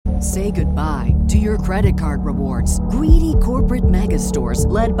Say goodbye to your credit card rewards. Greedy corporate mega stores,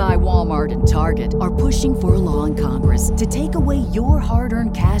 led by Walmart and Target, are pushing for a law in Congress to take away your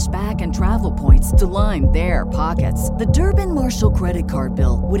hard-earned cash back and travel points to line their pockets. The Durbin-Marshall credit card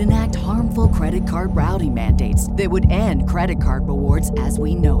bill would enact harmful credit card routing mandates that would end credit card rewards as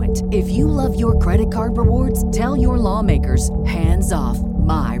we know it. If you love your credit card rewards, tell your lawmakers, hands off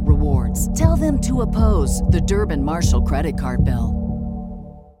my rewards. Tell them to oppose the Durbin-Marshall credit card bill.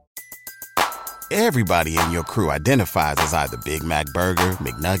 Everybody in your crew identifies as either Big Mac Burger,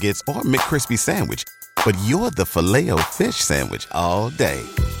 McNuggets, or McCrispy Sandwich. But you're the Filet-O-Fish Sandwich all day.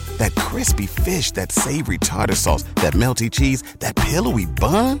 That crispy fish, that savory tartar sauce, that melty cheese, that pillowy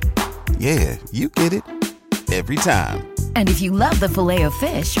bun. Yeah, you get it. Every time. And if you love the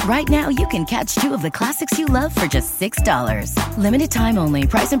Filet-O-Fish, right now you can catch two of the classics you love for just $6. Limited time only.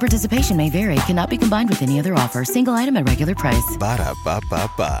 Price and participation may vary. Cannot be combined with any other offer. Single item at regular price.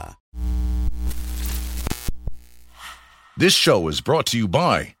 Ba-da-ba-ba-ba. This show is brought to you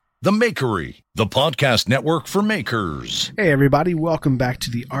by The Makery, the podcast network for makers. Hey, everybody. Welcome back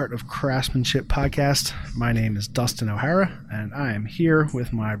to the Art of Craftsmanship podcast. My name is Dustin O'Hara, and I am here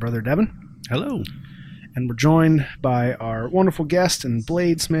with my brother, Devin. Hello. And we're joined by our wonderful guest and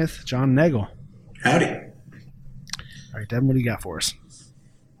bladesmith, John Nagel. Howdy. All right, Devin, what do you got for us?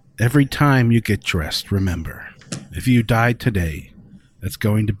 Every time you get dressed, remember, if you died today, that's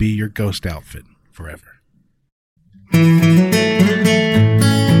going to be your ghost outfit forever.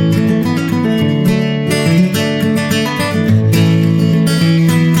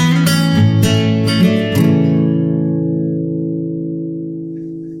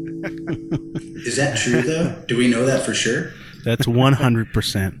 Is that true, though? Do we know that for sure? That's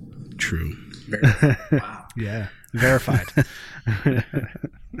 100% true. Wow. Yeah, verified.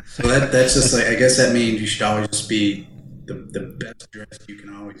 So that's just like, I guess that means you should always just be the best dressed you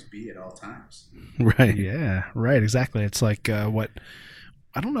can always be at all times. Right. Yeah, right, exactly. It's like what,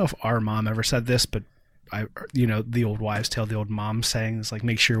 I don't know if our mom ever said this, but the old wives' tale, the old mom saying is like,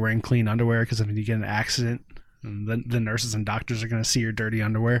 make sure you're wearing clean underwear because if you get in an accident, and the nurses and doctors are going to see your dirty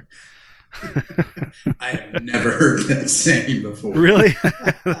underwear. I have never heard that saying before. Really?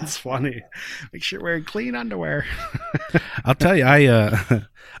 That's funny. Make sure you're wearing clean underwear. I'll tell you,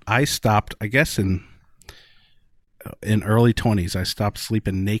 I stopped, I guess in early 20s, I stopped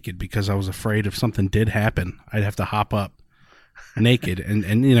sleeping naked because I was afraid if something did happen, I'd have to hop up naked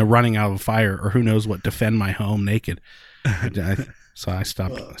and running out of a fire or who knows what, defend my home naked. So I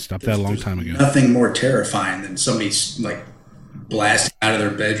stopped that a long time ago. Nothing more terrifying than somebody like blasting out of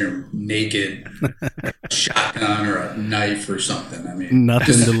their bedroom naked, a shotgun or a knife or something. I mean,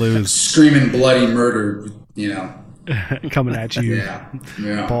 nothing to lose. Screaming bloody murder, coming at you.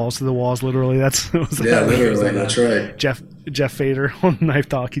 Yeah. Balls to the walls, literally. Literally. That's right. Jeff Fader on Knife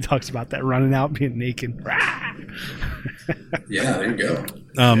Talk, he talks about that, running out, being naked. Yeah, there you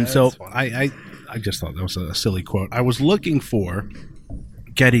go. So I just thought that was a silly quote. I was looking for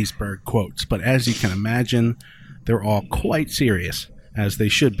Gettysburg quotes, but as you can imagine, they're all quite serious, as they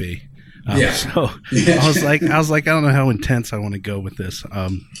should be. So I was like, I don't know how intense I want to go with this.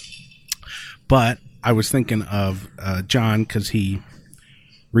 But I was thinking of John because he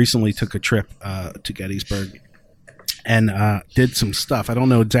recently took a trip to Gettysburg and did some stuff. I don't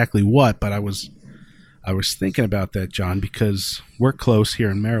know exactly what, but I was thinking about that, John, because we're close here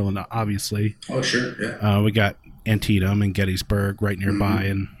in Maryland, obviously. Oh, sure, yeah. We got Antietam and Gettysburg right nearby,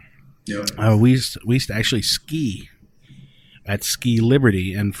 and we used to actually ski at Ski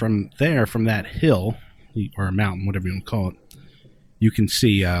Liberty, and from that hill, or a mountain, whatever you want to call it, you can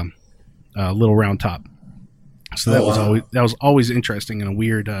see Little Round Top. So that was always interesting and a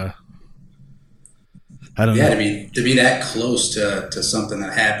weird. I don't know. To be that close to something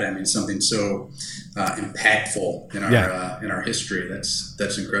that happened. I mean, something so impactful in our history.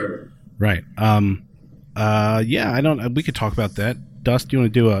 That's incredible. Right. I don't. We could talk about that. Dust, do you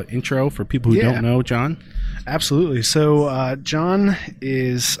want to do an intro for people who don't know John? Absolutely. So John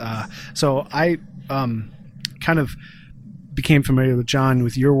is. So I kind of became familiar with John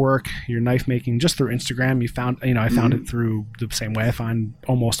with your work, your knife making, just through Instagram. I found it through the same way I find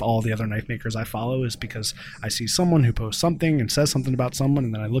almost all the other knife makers I follow, is because I see someone who posts something and says something about someone,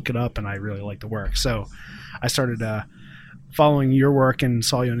 and then I look it up and I really like the work. So I started following your work and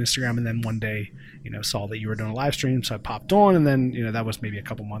saw you on Instagram, and then one day, saw that you were doing a live stream, so I popped on, and then, that was maybe a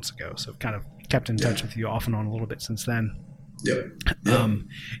couple months ago. So kind of kept in touch with you off and on a little bit since then. Yep.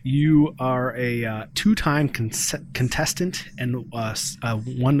 You are a two-time contestant, and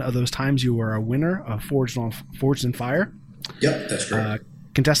one of those times you were a winner of Forged in Fire. Yep, that's correct.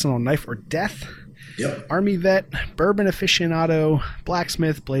 Contestant on Knife or Death, Yep. Army vet, bourbon aficionado,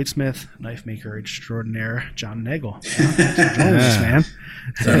 blacksmith, bladesmith, knife maker extraordinaire, John Nagel. Thanks for joining us, man.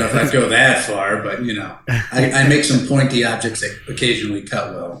 I don't know if I'd go that far, but I make some pointy objects that occasionally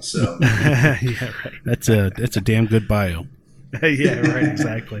cut well. So yeah, right. That's a damn good bio. Yeah, right,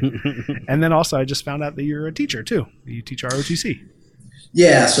 exactly. And then also, I just found out that you're a teacher too. You teach ROTC.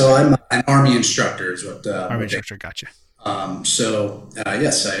 Yeah, so I'm an Army instructor. Is what Army instructor, gotcha.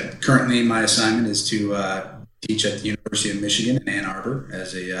 Yes, currently my assignment is to teach at the University of Michigan in Ann Arbor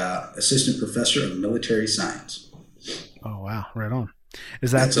as a assistant professor of military science. Oh wow, right on.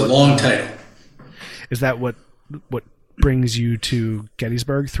 That's a long title. Is that what brings you to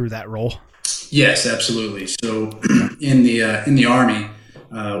Gettysburg through that role? Yes, absolutely. So in the Army,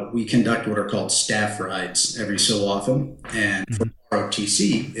 we conduct what are called staff rides every so often, and for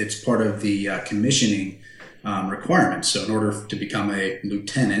ROTC, it's part of the commissioning requirements. So in order to become a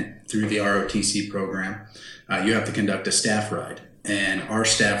lieutenant through the ROTC program, you have to conduct a staff ride. And our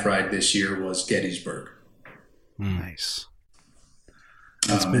staff ride this year was Gettysburg. Nice.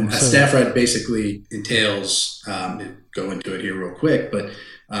 A staff ride basically entails, go into it here real quick, but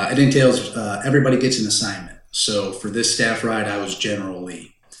it entails everybody gets an assignment. So for this staff ride, I was General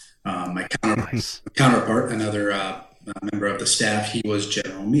Lee. My counterpart, another member of the staff, he was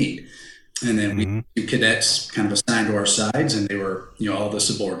General Meade. And then we two cadets kind of assigned to our sides, and they were, all the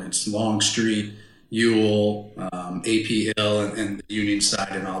subordinates, Longstreet, Ewell, AP Hill, and the Union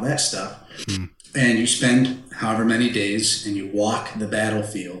side and all that stuff. And you spend however many days and you walk the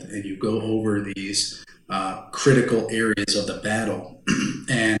battlefield and you go over these critical areas of the battle.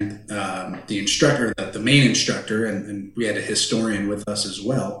 And the instructor, the main instructor, and we had a historian with us as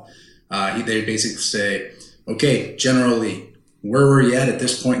well, they basically say, okay, General Lee, where were you at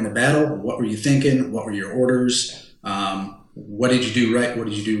this point in the battle? What were you thinking? What were your orders? What did you do right? What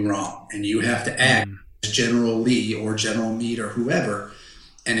did you do wrong? And you have to act as General Lee or General Meade or whoever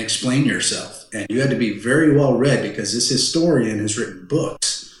and explain yourself. And you had to be very well read because this historian has written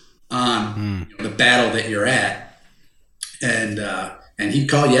books on the battle that you're at. And he'd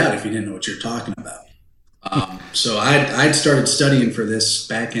call you out if you didn't know what you're talking about. So I'd started studying for this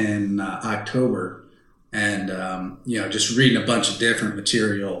back in October. And, just reading a bunch of different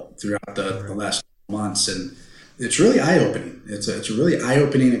material throughout the last months. And it's really eye-opening. It's a really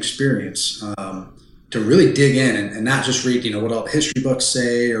eye-opening experience to really dig in and not just read, what all the history books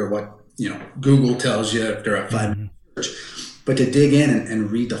say or what, Google tells you after a 5-minute search, but to dig in and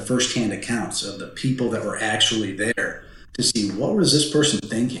read the firsthand accounts of the people that were actually there to see what was this person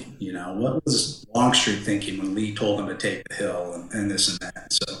thinking, what was Longstreet thinking when Lee told him to take the hill and this and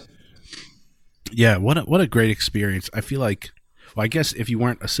that. So. Yeah, what a great experience. I feel like, well, I guess if you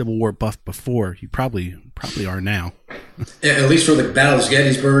weren't a Civil War buff before, you probably are now. At least for the Battle of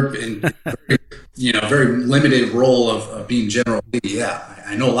Gettysburg and very limited role of being General Lee. Yeah,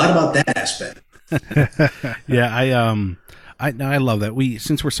 I know a lot about that aspect. Yeah, I love that.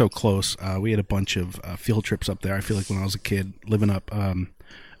 Since we're so close, we had a bunch of field trips up there. I feel like when I was a kid, living up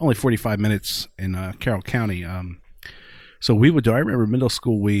only 45 minutes in Carroll County. So we would do. I remember middle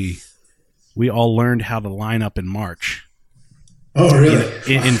school. We all learned how to line up and march. Oh, really?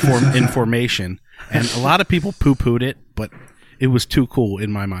 In formation. And a lot of people poo-pooed it, but it was too cool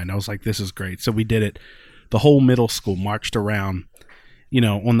in my mind. I was like, this is great. So we did it. The whole middle school marched around,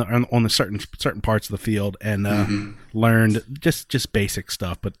 on the certain parts of the field and learned just basic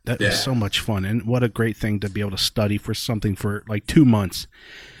stuff. But that was so much fun. And what a great thing to be able to study for something for like 2 months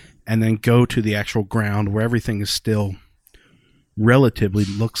and then go to the actual ground where everything is still relatively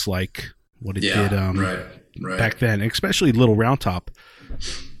looks like what it did right. back then, especially Little Round Top.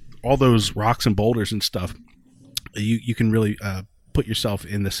 All those rocks and boulders and stuff, you can really put yourself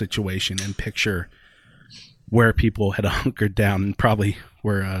in the situation and picture where people had hunkered down and probably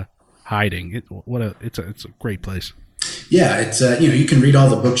were hiding. It's a great place. Yeah, it's you can read all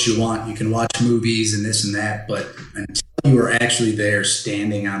the books you want, you can watch movies and this and that, but until you are actually there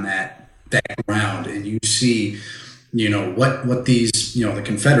standing on that ground and you see what these, the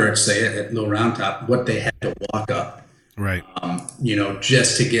Confederates say at Little Round Top, what they had to walk up, right?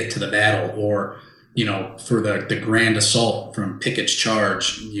 Just to get to the battle, or for the grand assault from Pickett's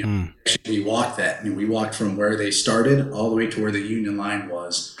charge. We walked that. We walked from where they started all the way to where the Union line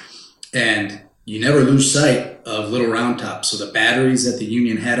was, and you never lose sight of Little Round Top. So the batteries that the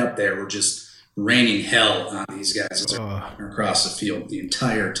Union had up there were just raining hell on these guys as they're walking across the field the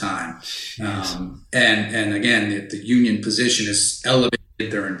entire time. And again, the Union position is elevated.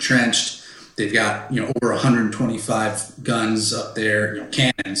 They're entrenched. They've got over 125 guns up there,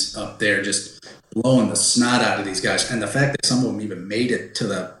 cannons up there, just blowing the snot out of these guys, and the fact that some of them even made it to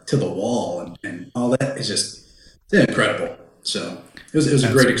the wall and all that is just incredible. So it was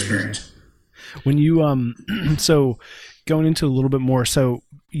a great experience. When you so going into a little bit more, so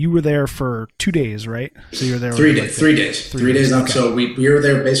you were there for 2 days, right? So you were there 3 days. 3 days. 3 days. Okay. So we were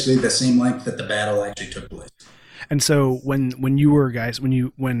there basically the same length that the battle actually took place. And so when you were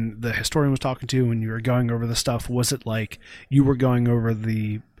when the historian was talking to you, when you were going over the stuff, was it like you were going over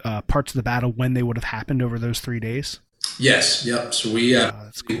the parts of the battle when they would have happened over those 3 days? Yes. Yep. So we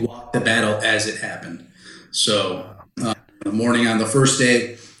walked the battle as it happened. So the morning on the first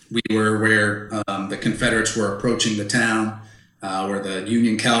day, we were where the Confederates were approaching the town, where the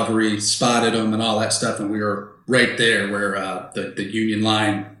Union cavalry spotted them and all that stuff, and we were right there where the Union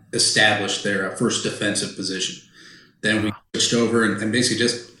line established their first defensive position. Then we switched over and basically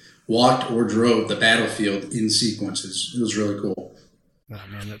just walked or drove the battlefield in sequences. It was really cool. Oh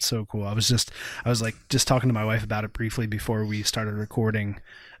man, that's so cool. I was just talking to my wife about it briefly before we started recording.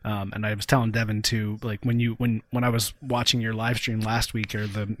 And I was telling Devin too, like when I was watching your live stream last week or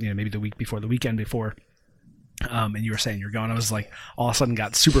maybe the week before, the weekend before, and you were saying you're going, I was like, all of a sudden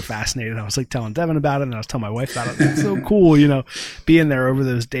got super fascinated. I was like telling Devin about it, and I was telling my wife about it. It's so cool, being there over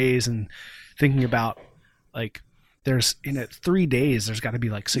those days and thinking about like, there's 3 days, there's got to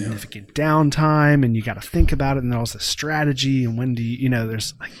be like significant downtime, and you got to think about it, and there's the strategy, and when do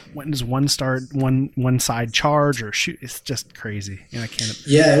there's like, when does one side charge or shoot? It's just crazy. I can't.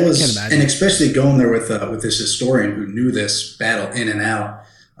 Yeah, it was, can't imagine. and especially going there with this historian who knew this battle in and out.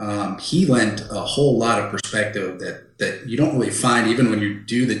 He lent a whole lot of perspective that you don't really find even when you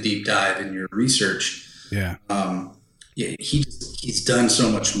do the deep dive in your research. Yeah. He's done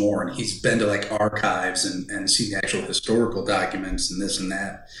so much more, and he's been to like archives and seen the actual historical documents and this and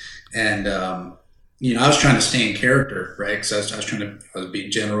that. And I was trying to stay in character, right? Because I was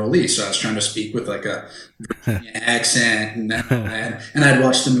being General Lee, so I was trying to speak with like a accent and I'd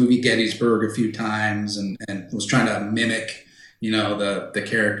watched the movie Gettysburg a few times and was trying to mimic the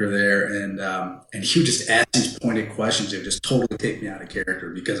character there, and he would just ask these pointed questions that would just totally take me out of character,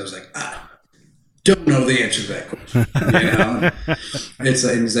 because I was like, don't know the answer to that question. And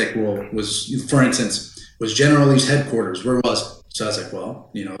he's like, well, for instance, was General Lee's headquarters, where was it? So I was like,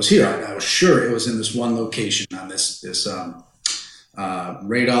 well, it was here. I was sure it was in this one location on this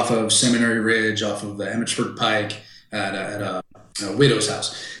right off of Seminary Ridge, off of the Emmitsburg Pike at a widow's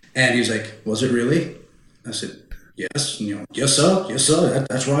house. And he was like, was it really? I said, yes. Yes, so.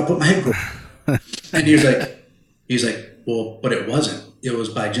 That's where I put my headquarters. And he was like, well, but it wasn't. It was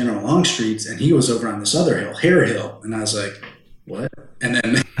by General Longstreet's, and he was over on this other hill, Hare Hill. And I was like, what? And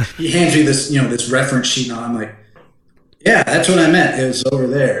then he hands me this, this reference sheet, and I'm like, yeah, that's what I meant. It was over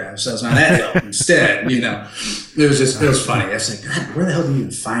there. So I was on that hill instead. It was funny. I was like, God, where the hell do you even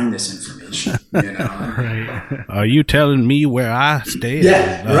find this information? Right. Are you telling me where I stay?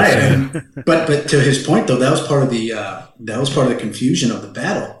 Yeah, right. But to his point, though, that was part of the confusion of the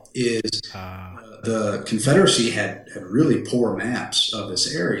battle. The Confederacy had really poor maps of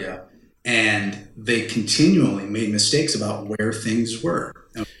this area, and they continually made mistakes about where things were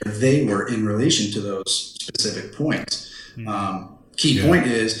and where they were in relation to those specific points. Key point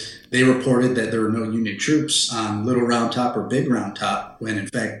is they reported that there were no Union troops on Little Round Top or Big Round Top, when in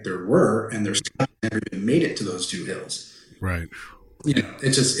fact there were, and their scouts never even made it to those two hills. Right.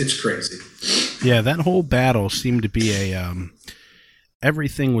 It's crazy. Yeah, that whole battle seemed to be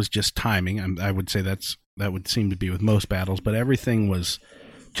everything was just timing. I would say that would seem to be with most battles, but everything was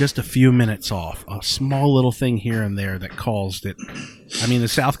just a few minutes off. A small little thing here and there that caused it. I mean, the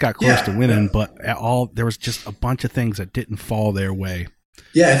South got close to winning, but there was just a bunch of things that didn't fall their way.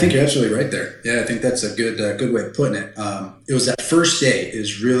 Yeah, I think you're absolutely right there. Yeah, I think that's a good way of putting it. It was that first day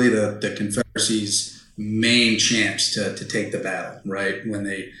is really the Confederacy's main chance to take the battle, right? When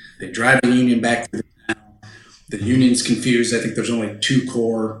they drive the Union back through the town, the Union's confused. I think there's only 2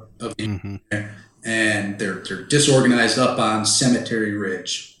 corps of the Union, and they're disorganized up on Cemetery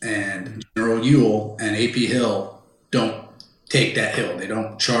Ridge. And General Ewell and A.P. Hill don't take that hill. They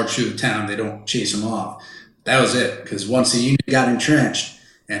don't charge through the town. They don't chase them off. That was it, because once the Union got entrenched,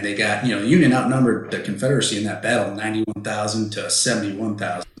 and they got, the Union outnumbered the Confederacy in that battle, 91,000 to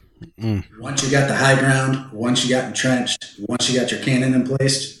 71,000. Once you got the high ground, once you got entrenched, once you got your cannon in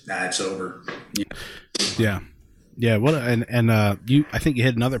place, it's over. Yeah. Well, I think you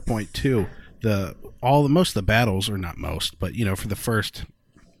hit another point too. Most of the battles, or not most, but for the first,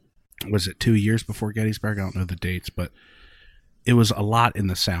 was it 2 years before Gettysburg? I don't know the dates, but it was a lot in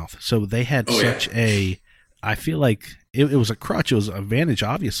the South. So they had I feel like it was a crutch. It was an advantage,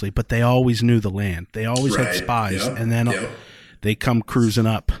 obviously, but they always knew the land. They always had spies, and then they come cruising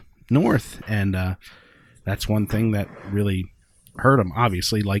up, north, and that's one thing that really hurt them.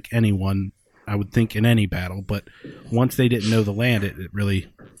 Obviously, like anyone, I would think in any battle, but once they didn't know the land, it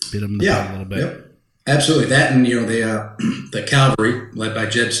really bit them in the butt a little bit. Yep. Absolutely. That, and the cavalry led by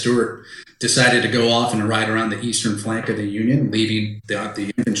Jeb Stuart decided to go off and ride around the eastern flank of the Union, leaving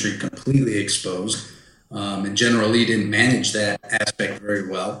the infantry completely exposed. And General Lee didn't manage that aspect very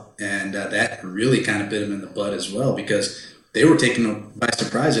well, and that really kind of bit him in the butt as well, because they were taken by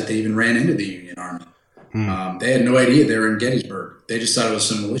surprise that they even ran into the Union Army. They had no idea they were in Gettysburg. They just thought it was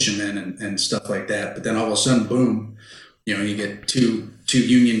some militiamen and stuff like that. But then all of a sudden, boom, you get two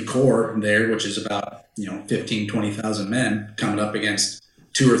Union Corps there, which is about 15, 20,000 men coming up against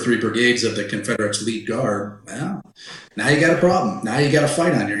 2 or 3 brigades of the Confederates' lead guard. Well, now you got a problem. Now you got a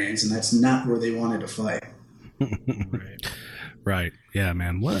fight on your hands, and that's not where they wanted to fight. Right. Yeah,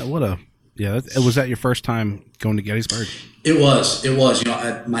 man. Was that your first time going to Gettysburg? It was.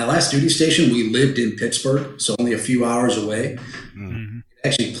 At my last duty station, we lived in Pittsburgh, so only a few hours away. Mm-hmm.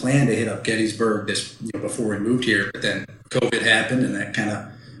 Actually planned to hit up Gettysburg before we moved here, but then COVID happened, and that kind of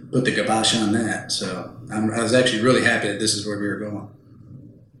put the kibosh on that. So I was actually really happy that this is where we were going.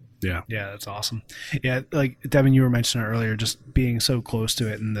 Yeah, that's awesome. Yeah, like Devin, you were mentioning earlier, just being so close to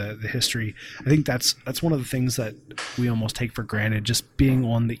it and the history. I think that's one of the things that we almost take for granted. Just being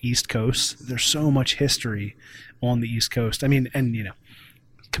on the East Coast, there's so much history on the East Coast. I mean, and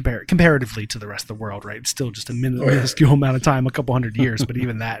comparatively to the rest of the world, right? It's still just a minuscule amount of time, a couple hundred years, but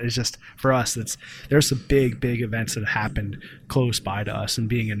even that is just, for us, there's some big events that have happened close by to us. And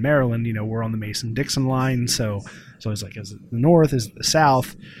being in Maryland, we're on the Mason-Dixon line, so it's always like, is it the North, is it the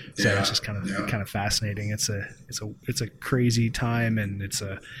South? So it's just kind of fascinating. It's a crazy time, and it's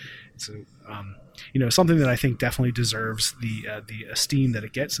something that I think definitely deserves the esteem that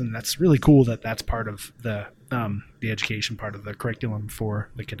it gets, and that's really cool that that's part of the education part of the curriculum for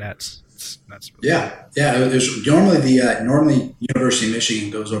the cadets. That's really cool. There's normally University of Michigan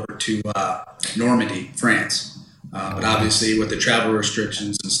goes over to Normandy, France, but obviously with the travel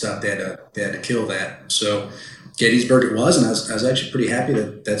restrictions and stuff, they had to kill that. So Gettysburg it was, and I was actually pretty happy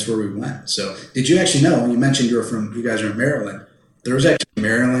that that's where we went. So did you actually know, when you mentioned you guys are in Maryland, there was actually a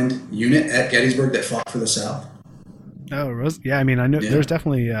Maryland unit at Gettysburg that fought for the South? Oh, it was? Yeah, I mean, I know there's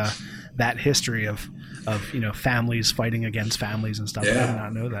definitely that history of families fighting against families and stuff. Yeah. I did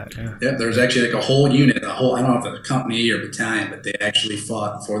not know that. Yeah, there was actually like a whole unit, I don't know if it was a company or battalion, but they actually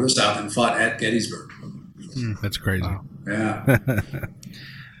fought for the South and fought at Gettysburg. That's crazy. Wow. Yeah.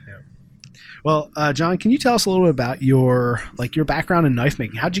 Well, John, can you tell us a little bit about your background in knife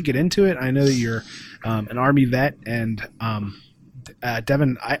making? How'd you get into it? I know that you're an Army vet, and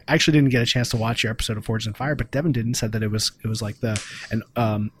Devin, I actually didn't get a chance to watch your episode of Forged in Fire, but Devin did and said that it was like a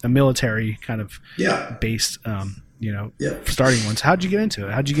military kind of based starting one. So how'd you get into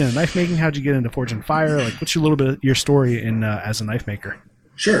it? How'd you get into knife making? How'd you get into Forged in Fire? Like, what's your little bit of your story in as a knife maker?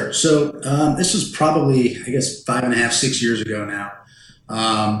 Sure. So this was probably, I guess, 5.5, 6 years ago now.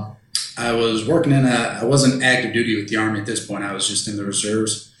 I was working I wasn't active duty with the Army at this point. I was just in the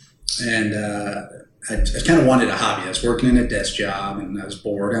reserves, and I kind of wanted a hobby. I was working in a desk job, and I was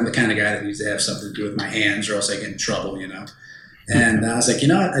bored. I'm the kind of guy that needs to have something to do with my hands, or else I get in trouble, And I was like,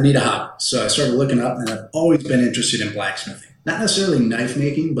 what? I need a hobby. So I started looking up, and I've always been interested in blacksmithing. Not necessarily knife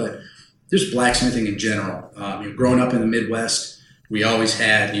making, but just blacksmithing in general. Growing up in the Midwest, we always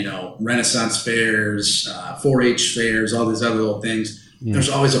had, Renaissance fairs, 4-H fairs, all these other little things. There's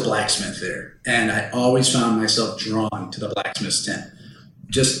always a blacksmith there. And I always found myself drawn to the blacksmith's tent.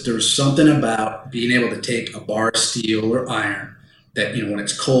 Just there's something about being able to take a bar of steel or iron that, when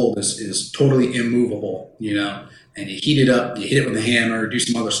it's cold is totally immovable, and you heat it up, you hit it with a hammer, do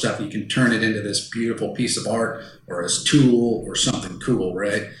some other stuff, you can turn it into this beautiful piece of art or a tool or something cool,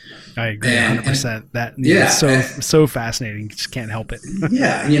 right? I agree 100%. It's so fascinating. You just can't help it.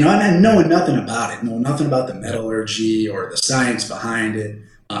 And knowing nothing about it, knowing nothing about the metallurgy or the science behind it,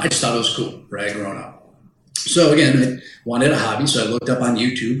 I just thought it was cool, right, growing up. So again, I wanted a hobby, so I looked up on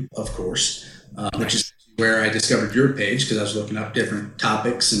YouTube, of course, which is where I discovered your page because I was looking up different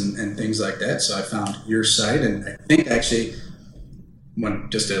topics and things like that. So I found your site, and I think actually,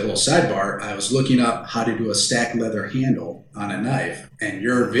 just a little sidebar, I was looking up how to do a stack leather handle on a knife, and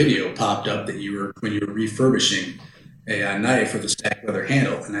your video popped up that when you were refurbishing a knife with a stack leather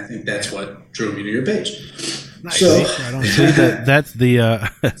handle, and I think that's what drew me to your page. Nice. So that's the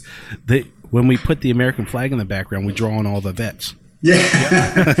when we put the American flag in the background, we draw on all the vets. Yeah.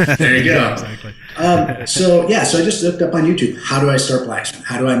 There you go. Yeah, exactly. So I just looked up on YouTube, how do I start blacksmith?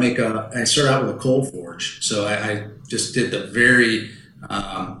 How do I I start out with a cold forge. So I just did the very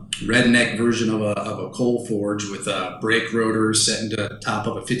redneck version of a coal forge with brake rotors set into the top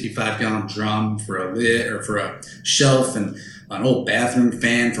of a 55-gallon drum for a lid or for a shelf, and an old bathroom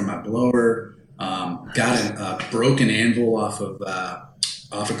fan for my blower. Got a broken anvil off of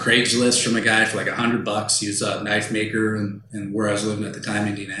Craigslist from a guy for like $100. He was a knife maker and where I was living at the time,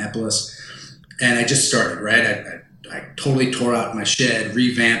 Indianapolis. And I just started, right? I totally tore out my shed,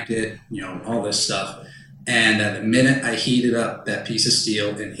 revamped it, all this stuff. And the minute I heated up that piece of steel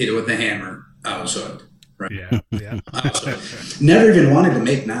and hit it with a hammer, I was hooked. Right? Yeah. I was hooked. Never even wanted to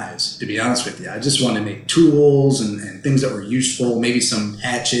make knives, to be honest with you. I just wanted to make tools and things that were useful, maybe some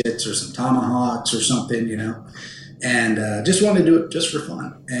hatchets or some tomahawks or something, and just wanted to do it just for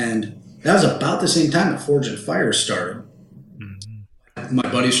fun. And that was about the same time that Forge and Fire started. Mm-hmm.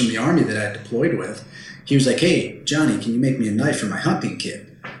 My buddies from the Army that I deployed with, he was like, "Hey, Johnny, can you make me a knife for my hunting kit?"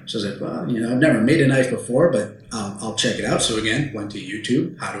 So I was like, "Well, I've never made a knife before, but I'll check it out." So again, went to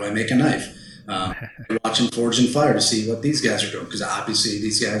YouTube. How do I make a knife? Watching Forge and Fire to see what these guys are doing, because obviously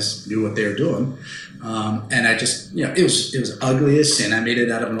these guys knew what they were doing. And I just, it was ugly as sin. I made it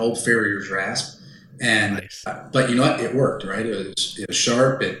out of an old farrier's rasp. And nice. But you know what? It worked, right? It was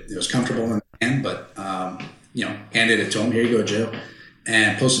sharp. It was comfortable in the hand. But handed it to him. "Here you go, Joe,"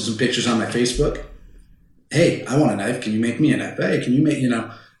 and posted some pictures on my Facebook. "Hey, I want a knife. Can you make me a knife? Hey, can you make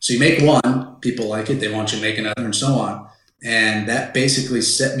So you make one, people like it. They want you to make another, and so on. And that basically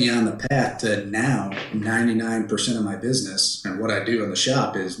set me on the path to now 99% of my business and what I do in the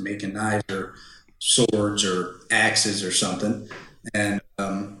shop is making knives or swords or axes or something. And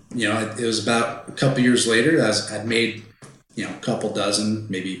it was about a couple years later I'd made a couple dozen,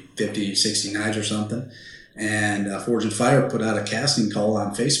 maybe 50, 60 knives or something. And Forge and Fire put out a casting call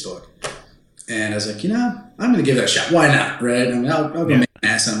on Facebook. And I was like, I'm going to give that a shot. Why not, right? I mean, I'll go make an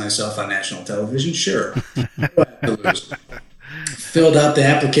ass on myself on national television. Sure. What do I have to lose? Filled out the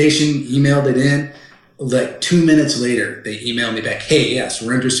application, emailed it in. Like 2 minutes later, they emailed me back, "Hey, yes,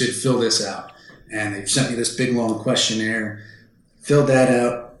 we're interested. Fill this out." And they sent me this big, long questionnaire. Filled that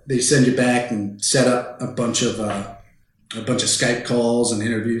out. They send you back and set up a bunch of Skype calls and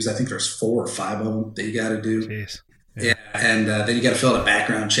interviews. I think there's 4 or 5 of them that you got to do. Jeez. Yeah. And then you got to fill out a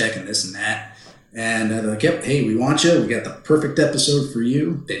background check and this and that. And they're like, "Yep, hey, we want you. We got the perfect episode for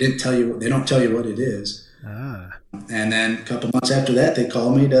you." They don't tell you what it is. And then a couple months after that, they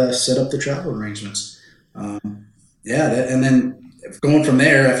called me to set up the travel arrangements. And then going from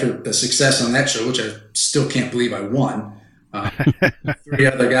there, after the success on that show, which I still can't believe I won, 3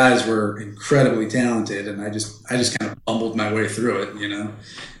 other guys were incredibly talented, and I just kind of bumbled my way through it,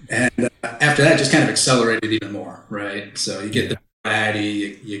 And after that, it just kind of accelerated even more, right? So you get the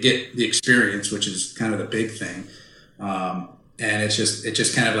variety, you get the experience, which is kind of the big thing, and it's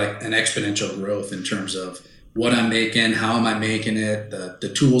just kind of like an exponential growth in terms of what I'm making, how am I making it,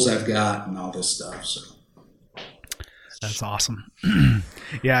 the tools I've got, and all this stuff. So that's awesome.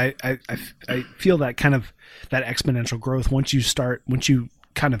 Yeah, I feel that kind of that exponential growth once you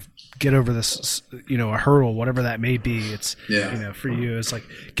kind of get over this, a hurdle, whatever that may be. It's, for you, it's like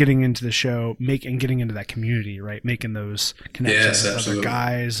getting into the show, getting into that community, right? Making those connections with other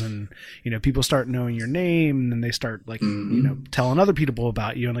guys, and, people start knowing your name, and then they start telling other people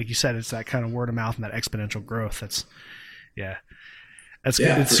about you. And like you said, it's that kind of word of mouth and that exponential growth. That's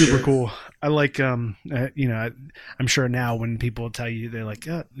good. It's super cool. I like, I'm sure now when people tell you, they're like,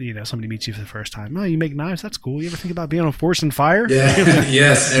 somebody meets you for the first time. "Oh, you make knives? That's cool. You ever think about being on Forge and Fire?" Yeah.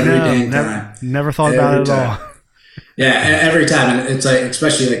 Yes. Every time. Never thought about it at all. Yeah. Every time. And it's like,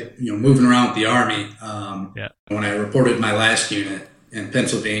 especially like, moving around with the Army. When I reported my last unit in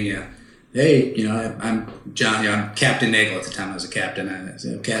Pennsylvania, "Hey, I'm John, I'm Captain Nagel at the time. I was a captain. I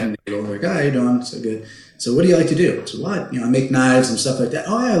said, "Captain Nagel." They're like, "Oh, how you doing?" "So good." "So what do you like to do?" "So what? I make knives and stuff like that."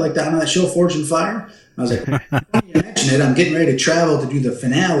 "Oh yeah, I like that on that show, Forge and Fire." I was like, "When you mention it, I'm getting ready to travel to do the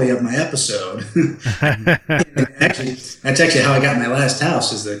finale of my episode." Actually, that's actually how I got my last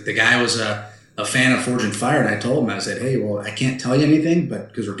house. Is the guy was a fan of Forge and Fire, and I told him, I said, "Hey, well, I can't tell you anything, but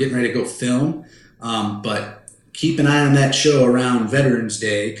because we're getting ready to go film, but keep an eye on that show around Veterans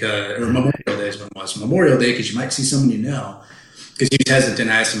Day or Memorial Day is when it was. Memorial Day, because you might see someone you know." Because he was hesitant.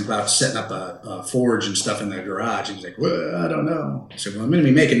 I asked him about setting up a forge and stuff in the garage. He was like, "Well, I don't know." I said, "Well, I'm going to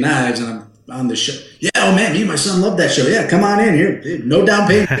be making knives, and I'm on the show." "Yeah, oh man, me and my son love that show. Yeah, come on in here. No down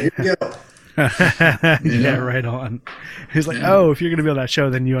payment. Here we go." Yeah, right on. He's like, "Oh, if you're going to be on that show,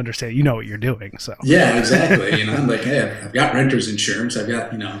 then you understand. You know what you're doing." So yeah, exactly. I'm like, "Hey, I've got renter's insurance. I've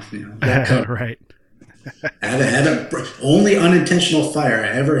got that covered." Right. I haven't. Only unintentional fire I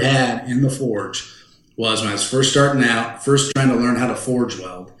ever had in the forge was when I was first starting out, first trying to learn how to forge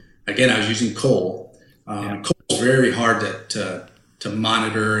weld. Again, I was using coal. Coal is very hard to to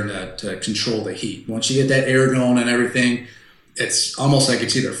monitor and to control the heat. Once you get that air going and everything, it's almost like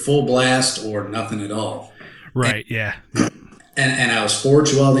it's either full blast or nothing at all. Right. Yeah. And I was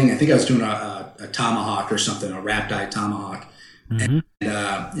forge welding. I think I was doing a tomahawk or something, a wrapped eye tomahawk. Mm-hmm. And,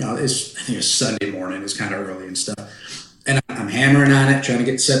 you know, I think it was Sunday morning. It was kind of early and stuff. And I'm hammering on it, trying to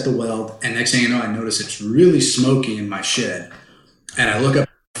get set to weld. And next thing you know, I notice it's really smoky in my shed. And I look up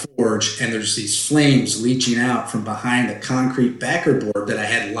the forge, and there's these flames leaching out from behind the concrete backer board that I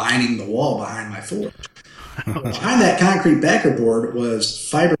had lining the wall behind my forge. Behind that concrete backer board was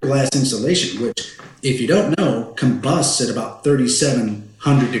fiberglass insulation, which, if you don't know, combusts at about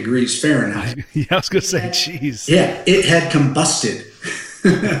 3,700 degrees Fahrenheit. Yeah, I was going to say, geez. Yeah, it had combusted.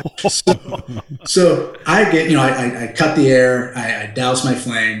 so I get, I cut the air, I douse my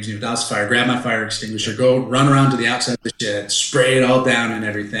flames, douse the fire, grab my fire extinguisher, go run around to the outside of the shed, spray it all down and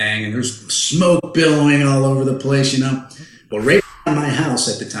everything. And there's smoke billowing all over the place, Well, right behind my house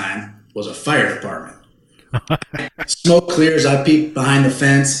at the time was a fire department. Smoke clears, I peek behind the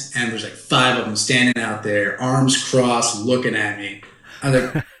fence, and there's like 5 of them standing out there, arms crossed, looking at me. I'm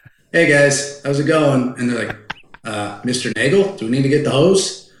like, hey guys, how's it going? And they're like, Mr. Nagel, do we need to get the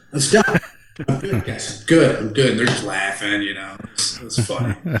hose? Let's go. I'm good, guys. I'm good. And they're just laughing, It's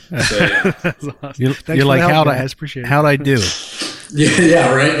funny. So, yeah. You're like, how'd I do?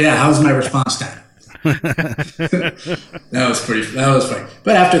 Yeah, right? Yeah, how's my response time? That was funny.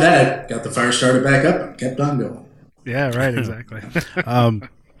 But after that, I got the fire started back up and kept on going. Yeah, right, exactly.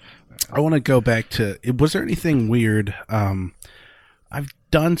 I want to go back to, was there anything weird? I've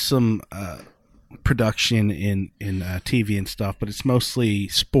done some production in TV and stuff, but it's mostly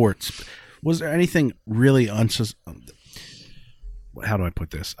sports. Was there anything really how do I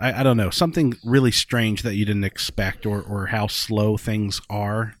put this? I don't know. Something really strange that you didn't expect, or how slow things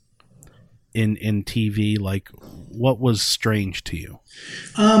are in TV? Like, what was strange to you?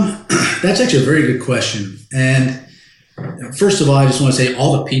 That's actually a very good question. And first of all, I just want to say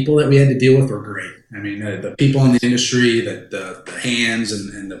all the people that we had to deal with were great. I mean, the people in the industry, the hands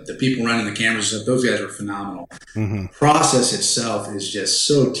and the people running the cameras, those guys were phenomenal. Mm-hmm. The process itself is just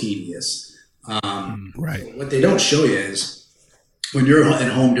so tedious. Right. So what they don't show you is when you're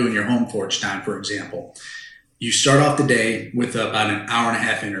at home doing your home forge time, for example, you start off the day with about an hour and a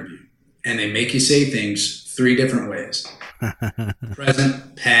half interview, and they make you say things 3 different ways: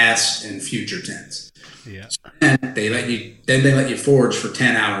 present, past, and future tense. Yeah. And they let you forge for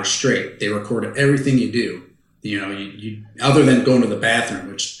 10 hours straight. They record everything you do. You other than going to the bathroom,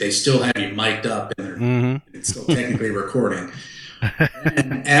 which they still have you mic'd up and it's still technically recording.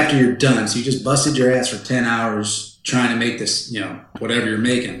 And after you're done, so you just busted your ass for 10 hours trying to make this, whatever you're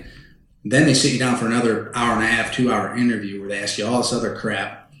making. Then they sit you down for another hour and a half, 2-hour interview where they ask you all this other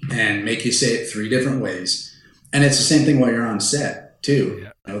crap and make you say it 3 different ways. And it's the same thing while you're on set too.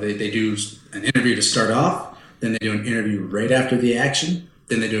 Yeah. They do an interview to start off, then they do an interview right after the action,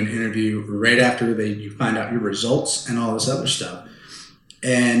 then they do an interview right after you find out your results and all this other stuff.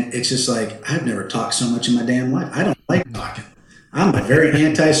 And it's just like, I've never talked so much in my damn life. I don't like talking. I'm a very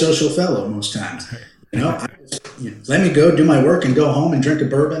antisocial fellow most times. Let me go do my work and go home and drink a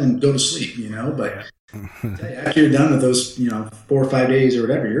bourbon and go to sleep, but after you're done with those, 4 or 5 days or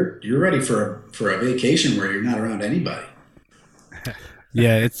whatever, you're ready for a vacation where you're not around anybody.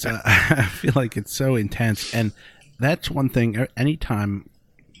 Yeah, it's. I feel like it's so intense, and that's one thing. Anytime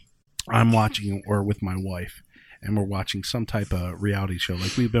I'm watching or with my wife, and we're watching some type of reality show,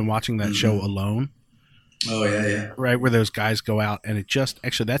 like we've been watching that show Alone. Oh yeah. Right, where those guys go out, and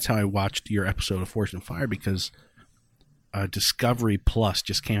actually that's how I watched your episode of Forged in Fire, because Discovery Plus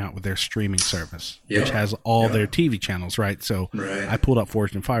just came out with their streaming service, which has all their TV channels, right? So I pulled up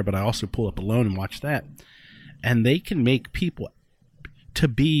Forged in Fire, but I also pulled up Alone and watched that, and they can make people to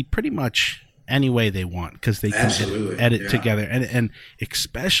be pretty much any way they want, because they can edit together, and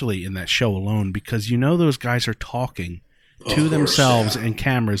especially in that show Alone, because those guys are talking to themselves and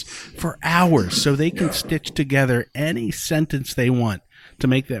cameras for hours, so they can stitch together any sentence they want to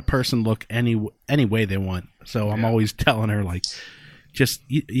make that person look any way they want. So I'm always telling her, like,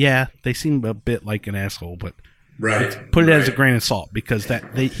 they seem a bit like an asshole, but put it as a grain of salt, because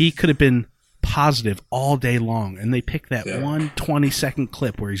he could have been positive all day long, and they pick that 1 20-second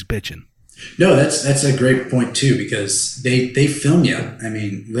clip where he's bitching. No, that's a great point too, because they film you. I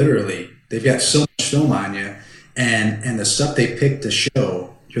mean, literally, they've got so much film on you, and the stuff they pick to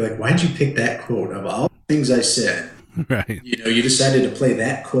show, you're like, why did you pick that quote of all the things I said? Right. You decided to play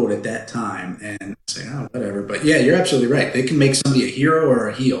that quote at that time, and say, oh, whatever. But yeah, you're absolutely right. They can make somebody a hero or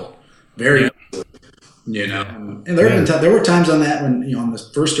a heel very easily. you know. And there were times on that when, you know, on the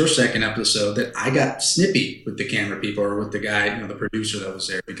first or second episode that I got snippy with the camera people or with the guy, you know, the producer that was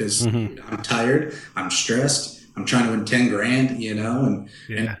there, because I'm tired, I'm stressed, I'm trying to win 10 grand, you know,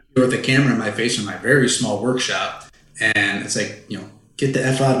 and with the camera in my face in my very small workshop. And it's like, you know, get the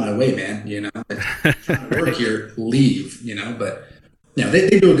F out of my way, man, you know, I'm trying to work here, leave, you know. But, you know,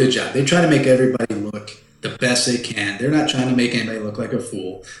 they do a good job. They try to make everybody look the best they can. They're not trying to make anybody look like a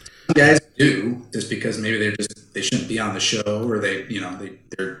fool. Some guys do, just because maybe they shouldn't be on the show, or they're you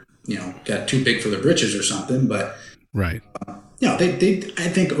know, got too big for their britches or something. But right, you know, they I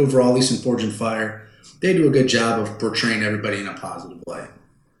think overall, at least in Forge and Fire, they do a good job of portraying everybody in a positive light.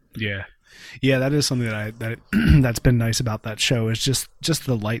 Yeah, that is something that that's been nice about that show, is just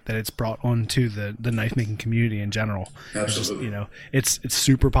the light that it's brought onto the knife making community in general. Absolutely. It's just, you know, it's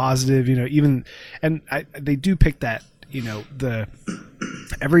super positive, you know, they do pick that, you know,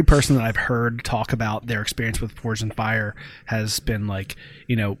 every person that I've heard talk about their experience with Forge and Fire has been like,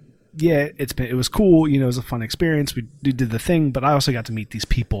 you know, yeah, it was cool, you know, it was a fun experience. We did the thing, but I also got to meet these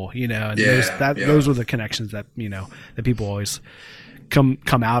people, you know, and those were the connections that, you know, that people always come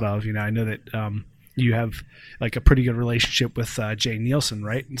out of. You know, I know that you have like a pretty good relationship with Jay Nielsen,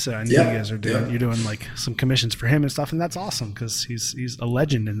 right? And so I know you guys are you're doing like some commissions for him and stuff, and that's awesome because he's a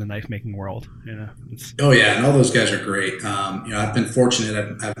legend in the knife making world. You know. And all those guys are great. You know, I've been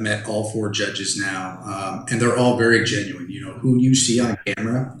fortunate. I've met all 4 judges now, and they're all very genuine. You know, who you see on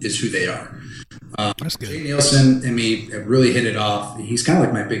camera is who they are. That's good. Jay Nielsen and me have really hit it off. He's kind of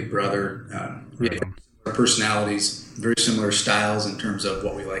like my big brother. We have our personalities, very similar styles in terms of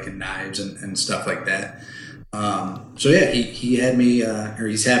what we like in knives and stuff like that. So yeah, he had me, or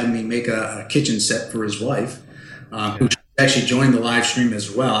he's having me make a kitchen set for his wife, who actually joined the live stream as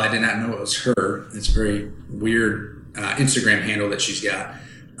well. I did not know it was her. It's a very weird Instagram handle that she's got.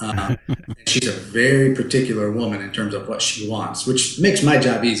 She's a very particular woman in terms of what she wants, which makes my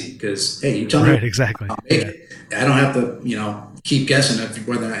job easy because, hey, you tell me exactly. I'll make it. I don't have to, you know, keep guessing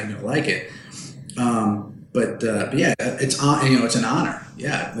whether or not you're gonna like it. But yeah, it's you know, it's an honor.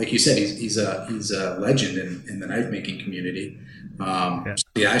 Yeah, like you said, he's a legend in the knife making community.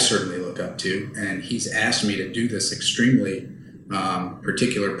 I certainly look up to, and he's asked me to do this extremely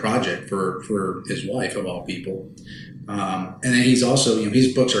particular project for his wife of all people. And then he's also, you know,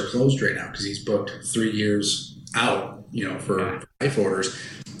 his books are closed right now because he's booked 3 years out, you know, for knife orders.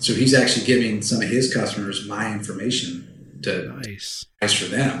 So he's actually giving some of his customers my information to nice for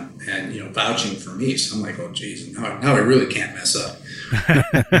them, and, you know, vouching for me. So I'm like, oh geez, now I really can't mess up.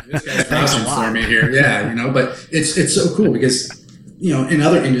 This guy's vouching for me here. Yeah, you know, but it's so cool because, you know, in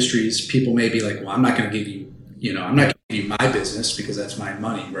other industries, people may be like, well, I'm not going to give you, you know, I'm not going to give you my business because that's my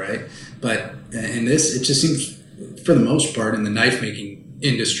money, right? But in this, it just seems, for the most part, in the knife making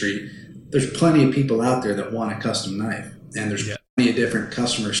industry, there's plenty of people out there that want a custom knife, and there's plenty of different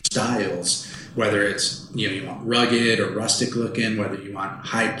customer styles. Whether it's, you know, you want rugged or rustic looking, whether you want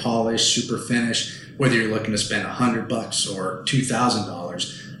high polish, super finish, whether you're looking to spend $100 or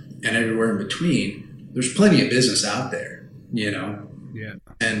 $2,000, and everywhere in between, there's plenty of business out there, you know. Yeah.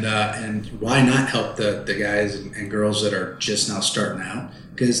 And why not help the guys and girls that are just now starting out,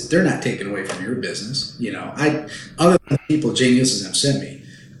 because they're not taking away from your business, you know. Other than the people Jay Nielsen have sent me,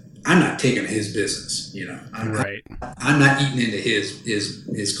 I'm not taking his business, you know. I'm not eating into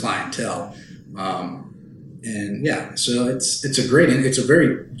his clientele. And yeah, so it's a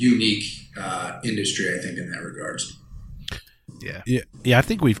very unique industry, I think, in that regards. Yeah. I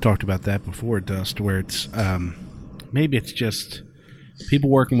think we've talked about that before, Dust, where it's maybe it's just people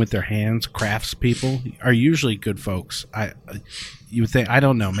working with their hands. Crafts people are usually good folks. You would think, I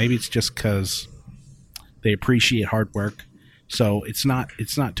don't know, maybe it's just because they appreciate hard work. So it's not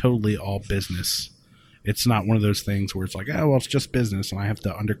totally all business. It's not one of those things where it's like, oh, well, it's just business and I have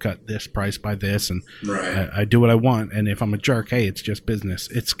to undercut this price by this, and I do what I want. And if I'm a jerk, hey, it's just business.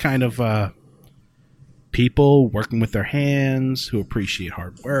 It's kind of people working with their hands who appreciate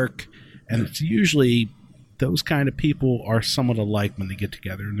hard work. And it's usually those kind of people are somewhat alike when they get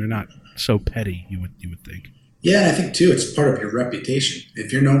together, and they're not so petty, you would think. Yeah, and I think, too, it's part of your reputation.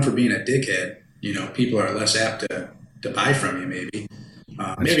 If you're known for being a dickhead, you know, people are less apt to buy from you, maybe.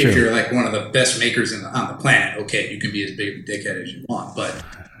 Maybe if you're like one of the best makers on the planet, okay, you can be as big a dickhead as you want. But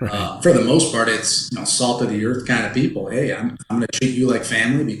for the most part, it's, you know, salt of the earth kind of people. Hey, I'm going to treat you like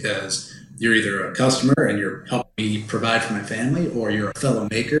family because you're either a customer and you're helping me provide for my family, or you're a fellow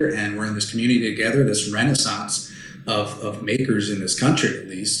maker and we're in this community together, this renaissance of makers in this country, at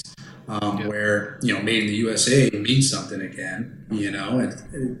least, where, you know, made in the USA means something again, you know.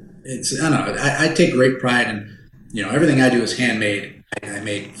 And it's I don't know. I take great pride in, you know, everything I do is handmade. I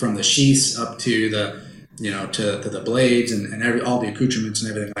make from the sheaths up to the, to the blades and all the accoutrements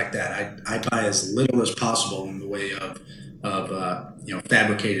and everything like that. I buy as little as possible in the way of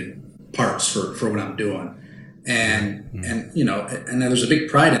fabricated parts for what I'm doing, and there's a big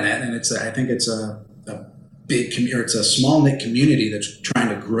pride in that, and I think it's a big community, it's a small knit community that's trying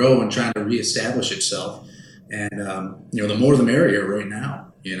to grow and trying to reestablish itself, and the more the merrier right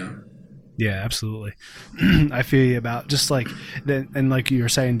now. Yeah, absolutely. I feel you about just like that, and like you were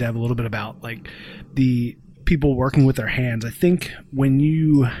saying, Deb, a little bit about like the people working with their hands. I think when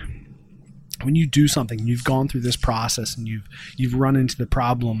you do something, you've gone through this process and you've run into the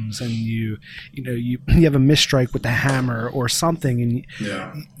problems, and you have a misstrike with the hammer or something, and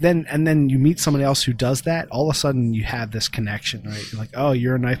then you meet somebody else who does that. All of a sudden, you have this connection, right? You're like, oh,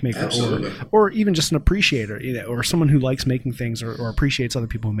 you're a knife maker, or even just an appreciator, or someone who likes making things or appreciates other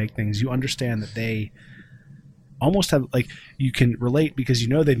people who make things. You understand that they almost have, like, you can relate because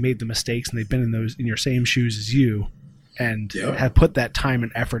they've made the mistakes and they've been in your same shoes as you. And have put that time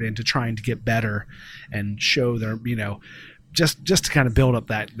and effort into trying to get better and show their, just to kind of build up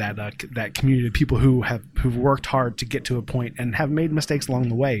that community of people who've worked hard to get to a point and have made mistakes along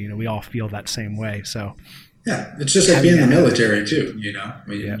the way. We all feel that same way. So yeah, it's just like being in the military too.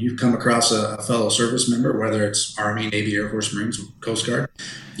 You come across a fellow service member, whether it's Army, Navy, Air Force, Marines, Coast Guard.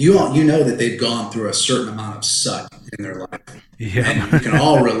 You know that they've gone through a certain amount of suck in their life. Yeah. And you can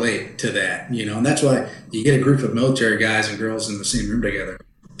all relate to that, and that's why you get a group of military guys and girls in the same room together.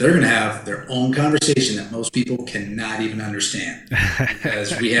 They're going to have their own conversation that most people cannot even understand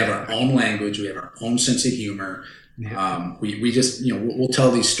because we have our own language, we have our own sense of humor. Yeah. We just, we'll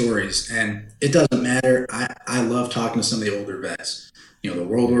tell these stories, and it doesn't matter. I love talking to some of the older vets, the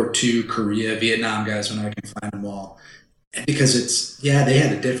World War II, Korea, Vietnam guys when I can find them all, because they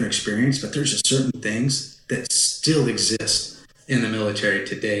had a different experience, but there's just certain things that still exist in the military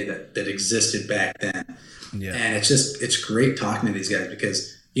today that existed back then. Yeah. And it's great talking to these guys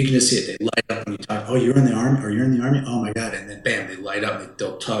because you can just see it. They light up when you talk, oh, you're in the Army, or you're in the Army? Oh my God. And then bam, they light up.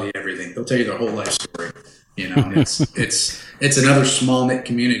 They'll tell you everything. They'll tell you their whole life story. It's another small knit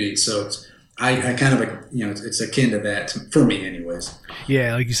community. So I kind of, it's akin to that for me anyways.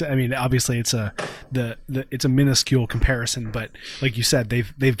 Yeah. Like you said, I mean, obviously it's it's a minuscule comparison, but like you said,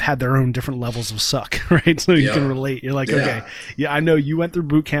 they've had their own different levels of suck, right? So you can relate. You're like, okay, yeah, I know you went through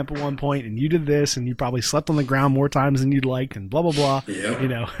boot camp at one point and you did this and you probably slept on the ground more times than you'd like and blah, blah, blah,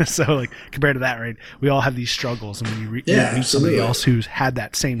 so like compared to that, right? We all have these struggles. And when you meet somebody else who's had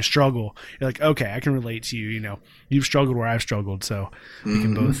that same struggle, you're like, okay, I can relate to you, you've struggled where I've struggled. So we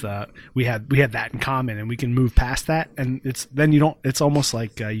can both, we had that in common and we can move past that. And it's almost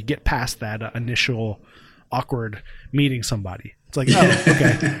like you get past that initial awkward meeting somebody. It's like, oh,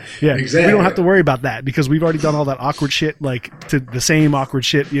 okay. Yeah, exactly. We don't have to worry about that because we've already done all that awkward shit, like to the same awkward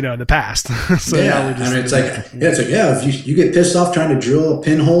shit, in the past. So if you get pissed off trying to drill a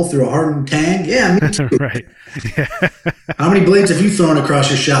pinhole through a hardened tang, me too. Right. Yeah. How many blades have you thrown across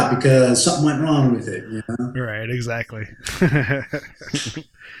your shop because something went wrong with it? Right, exactly.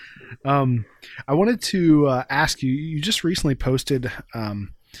 I wanted to ask you. You just recently posted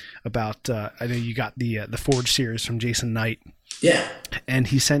about. I know you got the Forge series from Jason Knight. Yeah. And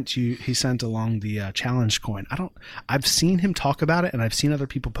he sent along the challenge coin. I've seen him talk about it and I've seen other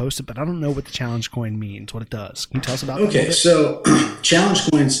people post it, but I don't know what the challenge coin means, what it does. Can you tell us about it? Okay, so challenge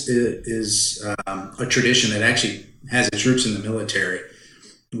coins is a tradition that actually has its roots in the military,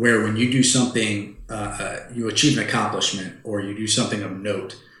 where when you do something, you achieve an accomplishment or you do something of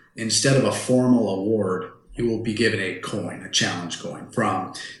note, instead of a formal award, you will be given a coin, a challenge coin,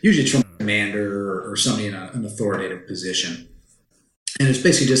 usually it's from a commander or somebody in an authoritative position. And it's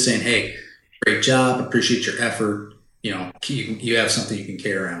basically just saying, hey, great job, appreciate your effort. You have something you can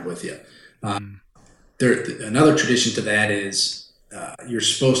carry around with you. Another tradition to that is you're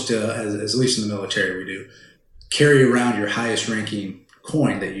supposed to, as at least in the military we do, carry around your highest ranking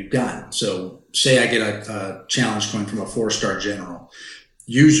coin that you've gotten. So say I get a challenge coin from a 4-star general.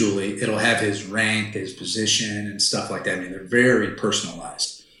 Usually it'll have his rank, his position, and stuff like that. I mean, they're very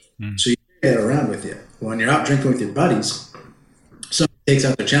personalized. So you carry that around with you. When you're out drinking with your buddies, somebody takes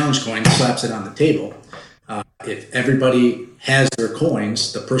out their challenge coin, slaps it on the table. If everybody has their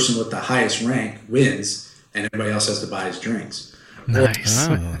coins, the person with the highest rank wins, and everybody else has to buy his drinks. Nice.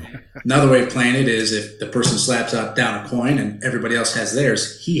 Another way of playing it is if the person slaps down a coin and everybody else has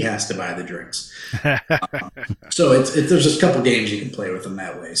theirs, he has to buy the drinks. So there's just a couple games you can play with them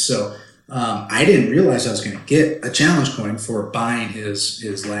that way. So I didn't realize I was going to get a challenge coin for buying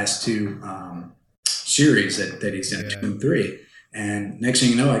his last two series that he's done, 2 and 3. And next thing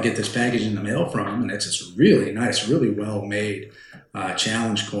you know, I get this package in the mail from him, and it's this really nice, really well made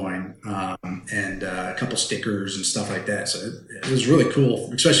challenge coin, and a couple stickers and stuff like that. So it was really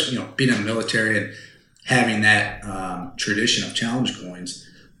cool, especially, being in the military and having that tradition of challenge coins.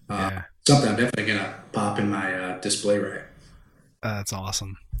 Something I'm definitely going to pop in my display rack. That's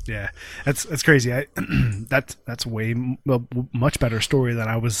awesome. Yeah, that's crazy. That's much better story than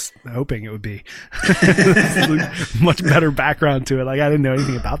I was hoping it would be. Much better background to it. Like, I didn't know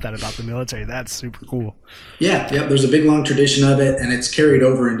anything about the military. That's super cool. Yeah. There's a big long tradition of it, and it's carried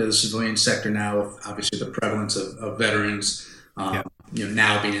over into the civilian sector now, with obviously the prevalence of veterans. Now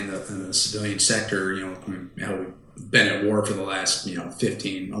being in the civilian sector, we've been at war for the last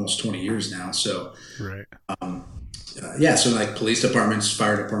 15, almost 20 years now. So right. So like police departments,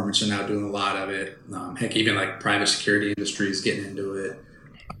 fire departments are now doing a lot of it. Heck, even like private security industry is getting into it.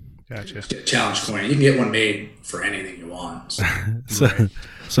 Gotcha. Challenge coin. You can get one made for anything you want.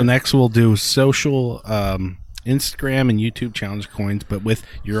 So next we'll do social Instagram and YouTube challenge coins, but with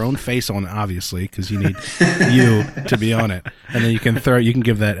your own face on it, obviously, because you need you to be on it, and then you can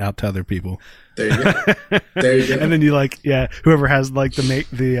give that out to other people. There you go. And then you whoever has like the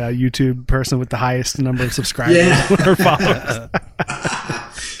YouTube person with the highest number of subscribers or followers.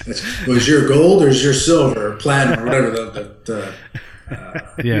 Was your gold or is your silver or platinum or whatever was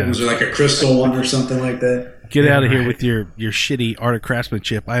there like a crystal one or something like that? Get out of here with your shitty art of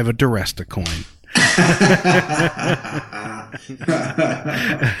craftsmanship. I have a Duresta coin.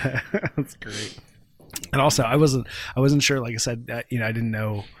 That's great. And also, I wasn't sure. Like I said, I didn't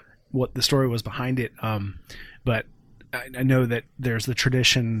know what the story was behind it. But I know that there's the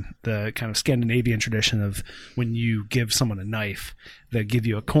tradition, the kind of Scandinavian tradition of when you give someone a knife, they give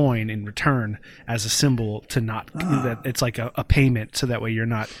you a coin in return as a symbol to not that it's like a payment, so that way you're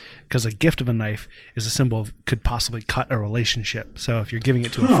not, because a gift of a knife is a symbol of could possibly cut a relationship. So if you're giving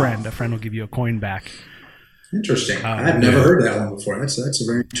it to a friend will give you a coin back. Interesting. I've never heard that one before. That's a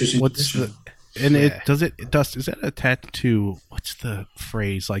very interesting. Is that attached to, what's the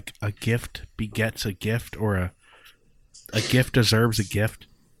phrase, like a gift begets a gift, or a gift deserves a gift?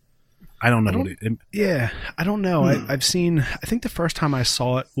 I don't know. I don't know. I've seen, I think the first time I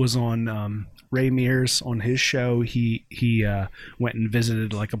saw it was on Ray Mears on his show. He went and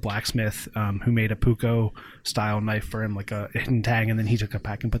visited like a blacksmith who made a Puko style knife for him, like a hidden tag, and then he took it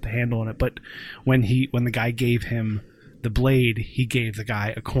back and put the handle on it. But when the guy gave him the blade, he gave the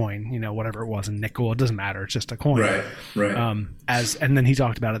guy a coin, whatever it was, a nickel. It doesn't matter. It's just a coin. Right. And then he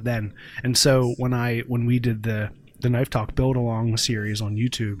talked about it then. And so when we did the Knife Talk Build Along series on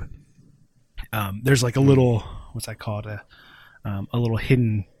YouTube, there's like a little, what's that called? A little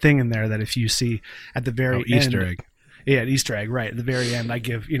hidden thing in there that if you see at the very end, Easter egg. Yeah, an Easter egg, right. At the very end, I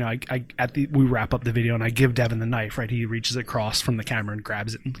give, we wrap up the video and I give Devin the knife, right? He reaches across from the camera and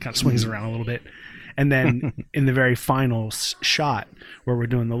grabs it and kind of swings it around a little bit. And then in the very final shot where we're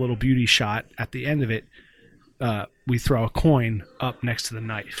doing the little beauty shot at the end of it, we throw a coin up next to the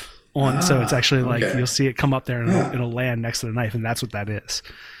knife. So it's actually like you'll see it come up there and it'll land next to the knife, and that's what that is.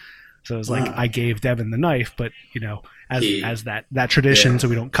 So it's like I gave Devin the knife, but as that tradition, so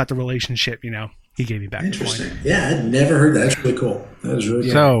we don't cut the relationship. He gave me back the coin. Yeah, I'd never heard that. That's really cool. That is really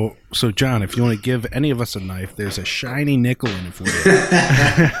cool. So John, if you want to give any of us a knife, there's a shiny nickel in it for you.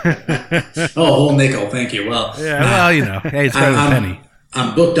 A whole nickel, thank you. Well, hey, it's better than a penny.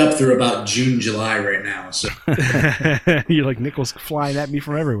 I'm booked up through about June, July right now. So you're like nickels flying at me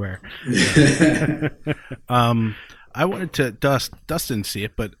from everywhere. I wanted to Dust didn't see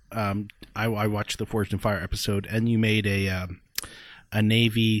it, but I watched the Forged in Fire episode, and you made a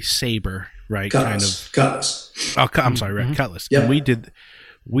Navy saber, right? Cutlass. Oh, I'm sorry, right? Cutlass. Yep. And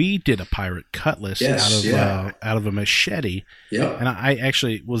we did a pirate cutlass out of a machete. Yep. And I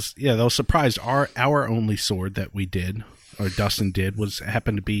actually was that was surprised. Our only sword that we did, or Dustin did,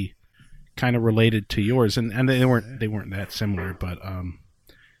 happened to be kind of related to yours, and they weren't that similar, but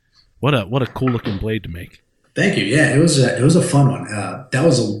what a cool looking blade to make. Thank you. Yeah, it was a fun one. That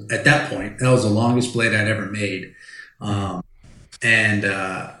was at that point that was the longest blade I'd ever made, and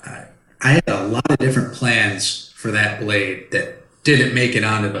I had a lot of different plans for that blade that didn't make it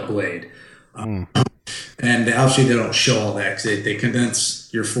onto the blade. And obviously they don't show all that because they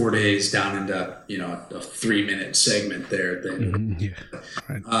condense your 4 days down into a 3-minute segment there.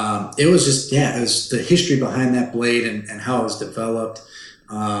 It was just it was the history behind that blade and how it was developed,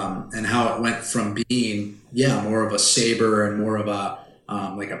 and how it went from being more of a saber and more of a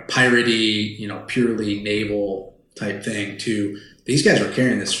like a piratey purely naval type thing to these guys were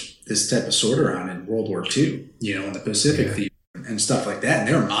carrying this type of sword around in World War II, in the Pacific theater and stuff like that. And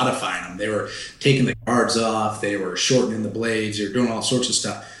they were modifying them. They were taking the guards off. They were shortening the blades. They were doing all sorts of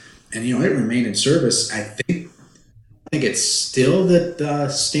stuff. And, it remained in service, I think, think it's still the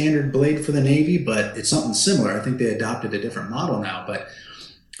standard blade for the Navy, but it's something similar. I think they adopted a different model now, but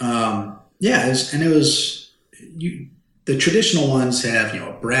the traditional ones have,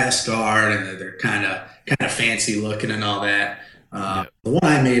 a brass guard, and they're kind of fancy looking and all that. The one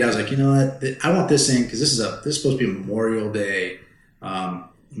I made, I was like, you know what, I want this thing, because this is supposed to be a Memorial Day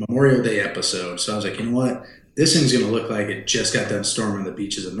episode. So I was like, you know what, this thing's going to look like it just got done storming the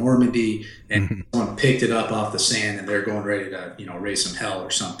beaches of Normandy, and someone picked it up off the sand, and they're going ready to, raise some hell or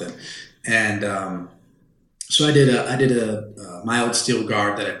something. And so I did a mild steel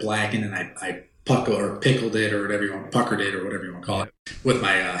guard that I blackened, and I pickled it, or whatever you want, puckered it, or whatever you want to call it, with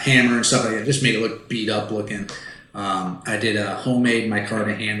my hammer and stuff like that. Just made it look beat up looking. I did a homemade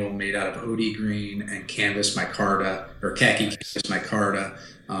micarta handle made out of OD green and canvas micarta, or khaki canvas micarta.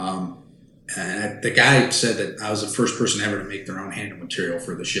 And the guy said that I was the first person ever to make their own handle material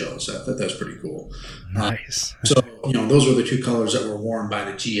for the show, so I thought that was pretty cool. Nice. So, those were the two colors that were worn by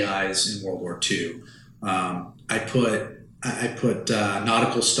the GIs in World War II. I put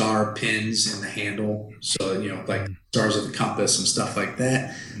nautical star pins in the handle, so like stars of the compass and stuff like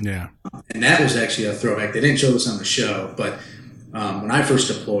that. Yeah. And that was actually a throwback. They didn't show this on the show, but when I first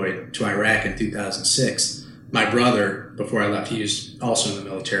deployed to Iraq in 2006, my brother, before I left, he was also in the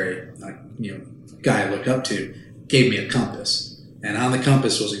military. Guy I looked up to, gave me a compass, and on the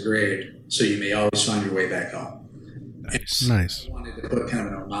compass was engraved, "So you may always find your way back home." Nice. I wanted to put kind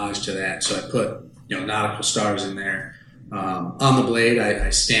of an homage to that, so I put nautical stars in there. On the blade,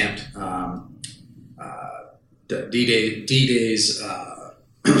 I stamped the D-Day's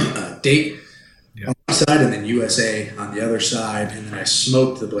date on one side, and then USA on the other side, and then I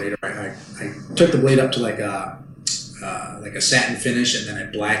smoked the blade. I took the blade up to like a satin finish, and then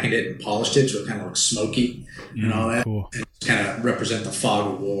I blackened it and polished it so it kind of looks smoky and all that, cool. and kind of represent the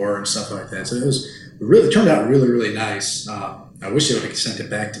fog of war and stuff like that. So it turned out really, really nice. I wish they would have sent it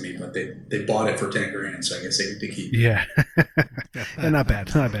back to me, but they bought it for $10,000, so I guess they get to keep it. Yeah. Not bad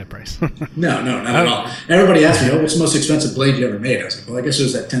price. No, not at all. Everybody asked me, what's the most expensive blade you ever made? I was like, well, I guess it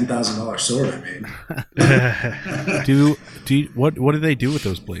was that $10,000 sword I made. What do they do with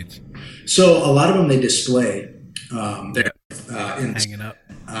those blades? So a lot of them they display. They're hanging up.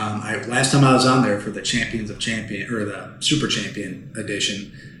 Last time I was on there for the Champions of Champion, or the Super Champion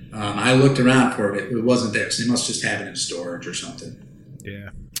edition, I looked around for it. It wasn't there, so they must just have it in storage or something. Yeah.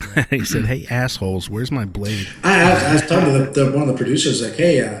 He said, "Hey, assholes, where's my blade?" I was talking to one of the producers, like,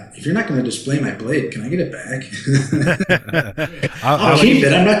 "Hey, if you're not going to display my blade, can I get it back?" I'll keep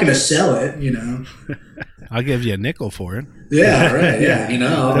it. I'm not going to sell it, I'll give you a nickel for it. Yeah, right. Yeah,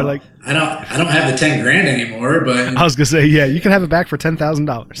 They're like, I don't have the $10,000 anymore, but I was gonna say, yeah, you can have it back for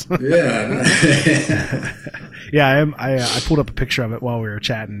 $10,000. Yeah. Yeah, I pulled up a picture of it while we were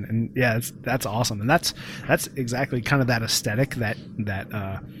chatting, and yeah, that's awesome, and that's exactly kind of that aesthetic, that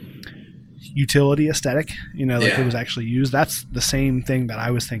utility aesthetic, it was actually used. That's the same thing that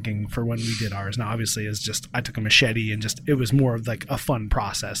I was thinking for when we did ours. Now, obviously, is just I took a machete and it was more of like a fun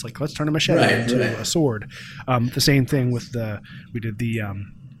process. Like, let's turn a machete into a sword. The same thing with we did the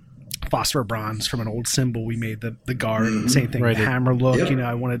phosphor bronze from an old symbol. We made the guard. Mm-hmm. Same thing, the hammer look. Yep.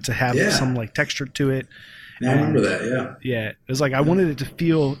 I wanted to have some like texture to it. I remember that, yeah. Yeah, it was like I wanted it to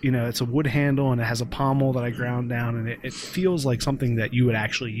feel, it's a wood handle and it has a pommel that I ground down, and it feels like something that you would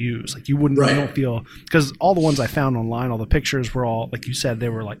actually use. Like you wouldn't, you don't feel, because all the ones I found online, all the pictures were all, like you said, they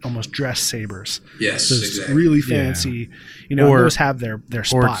were like almost dress sabers. Yes, so it's exactly. Really fancy. Yeah. Those have their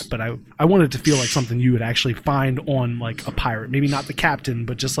spot, but I wanted to feel like something you would actually find on like a pirate. Maybe not the captain,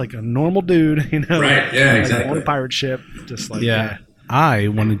 but just like a normal dude, Right, yeah, like exactly. on a pirate ship, just like I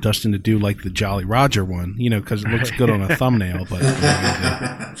wanted Dustin to do like the Jolly Roger one, because it looks good on a thumbnail. But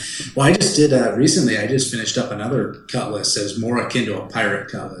well, I just did recently. I just finished up another cutlass that's more akin to a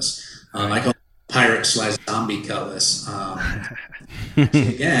pirate cutlass. I call it pirate/zombie cutlass.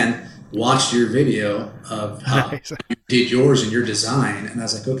 Again, watched your video of how you did yours and your design, and I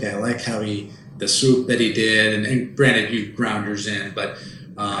was like, okay, I like how the swoop that he did, and granted you ground yours in, but.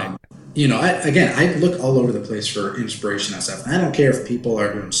 I look all over the place for inspiration and stuff. I don't care if people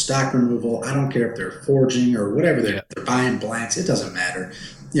are doing stock removal. I don't care if they're forging or whatever. They're buying blanks. It doesn't matter.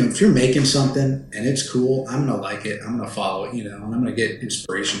 If you're making something and it's cool, I'm going to like it. I'm going to follow it, and I'm going to get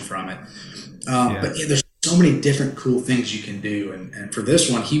inspiration from it. But there's so many different cool things you can do. And for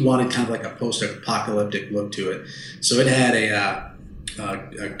this one, he wanted kind of like a post-apocalyptic look to it. So it had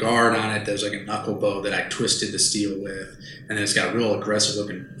a guard on it. There's like a knuckle bow that I twisted the steel with, and then it's got a real aggressive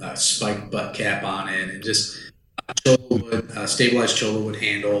looking spiked butt cap on it, and just stabilized chola wood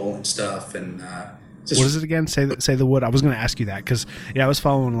handle and stuff. And what is it again? Say the wood. I was going to ask you that because I was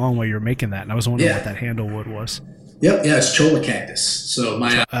following along while you were making that, and I was wondering what that handle wood was. Yep, yeah, it's cholla cactus. So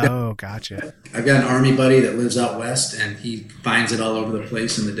Gotcha. I've got an army buddy that lives out west, and he finds it all over the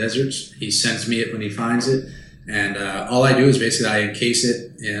place in the deserts. He sends me it when he finds it, and all I do is basically I encase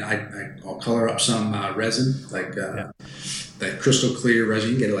it, and I'll color up some resin, like that crystal clear resin.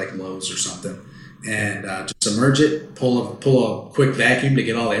 You can get it like Lowe's or something, and just submerge it, pull a quick vacuum to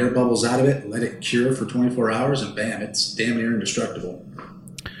get all the air bubbles out of it, let it cure for 24 hours, and bam, it's damn near indestructible.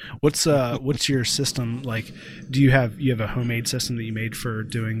 What's your system like? Do you have a homemade system that you made for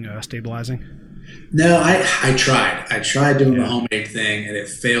doing stabilizing? No, I tried doing the homemade thing, and it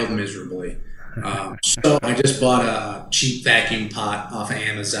failed miserably. So I just bought a cheap vacuum pot off of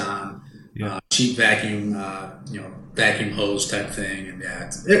Amazon, cheap vacuum vacuum hose type thing, and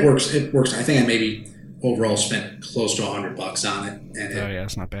it works. It works. I think I maybe overall spent close to $100 on it, and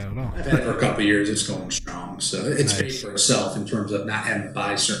it's not bad at all. I've had it for a couple of years. It's going strong, so it's paid for itself in terms of not having to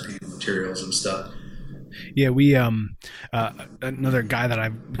buy certain materials and stuff. Yeah, we another guy that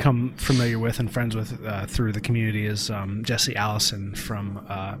I've become familiar with and friends with through the community is Jesse Allison from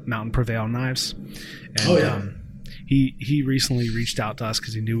Mountain Prevail Knives. And, he recently reached out to us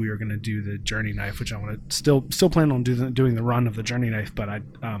because he knew we were going to do the Journey knife, which I want to still plan on doing the run of the Journey knife, but I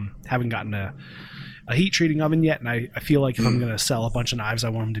haven't gotten a heat treating oven yet, and I feel like if I'm going to sell a bunch of knives, I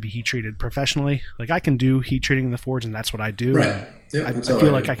want them to be heat treated professionally. Like I can do heat treating in the forge, and that's what I do. Right. Yeah, I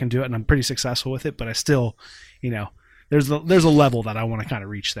feel like I can do it, and I'm pretty successful with it. But I still, there's a level that I want to kind of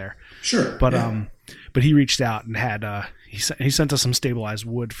reach there. Sure. But he reached out and had he sent us some stabilized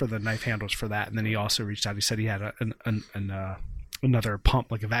wood for the knife handles for that, and then he also reached out. He said he had another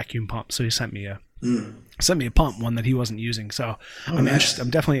pump, like a vacuum pump. So he sent me a pump, one that he wasn't using. So I'm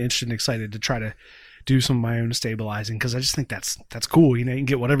definitely interested and excited to try to do some of my own stabilizing, because I just think that's cool. You can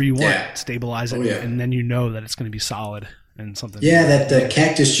get whatever you want, stabilize it, and then that it's going to be solid and something. Yeah, that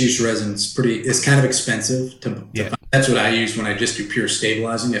cactus juice resin is it's kind of expensive to that's what I use when I just do pure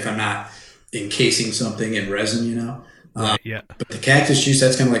stabilizing, if I'm not encasing something in resin, But the cactus juice,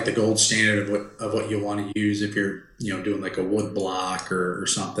 that's kind of like the gold standard of what you want to use if you're doing like a wood block or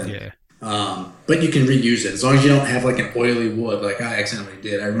something. Yeah. But you can reuse it as long as you don't have like an oily wood like I accidentally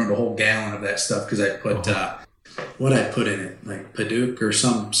did. I remember a whole gallon of that stuff because I put what I put in it, like Paduke or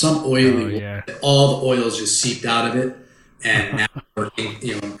some oily wood. All the oils just seeped out of it, and now working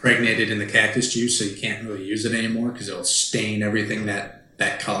impregnated in the cactus juice, so you can't really use it anymore because it'll stain everything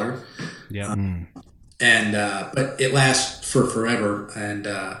that color. Yeah. But it lasts for forever, and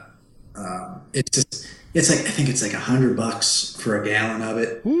it's like, I think it's like $100 for a gallon of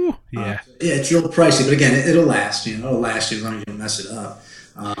it. Ooh, yeah. It's real pricey, but again, it'll last. It'll last you as long as you don't mess it up.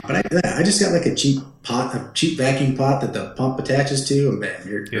 But I just got like a cheap vacuum pot that the pump attaches to, and bam,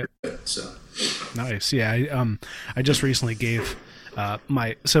 you're good. So nice. Yeah, I just recently gave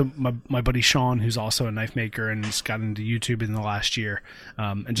my buddy Sean, who's also a knife maker and has gotten into YouTube in the last year,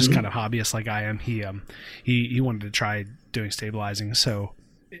 and just kind of hobbyist like I am. He wanted to try doing stabilizing, so.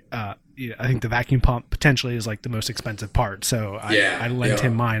 I think the vacuum pump potentially is like the most expensive part. So I lent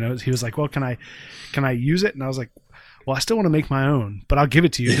him mine. He was like, well, can I use it? And I was like, well, I still want to make my own, but I'll give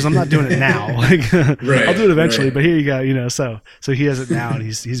it to you because I'm not doing it now. I'll do it eventually, but here you go. So he has it now, and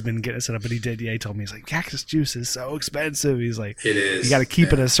he's been getting it set up. But he did. Yeah, he told me, he's like, cactus juice is so expensive. He's like, it is. You got to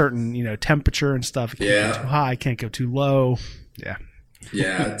keep it a certain temperature and stuff. It can't go too high, can't go too low. Yeah.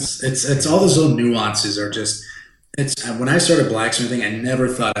 Yeah, it's all those little nuances are just. When I started blacksmithing, I never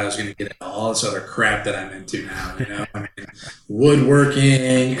thought I was going to get into all this other crap that I'm into now. I mean,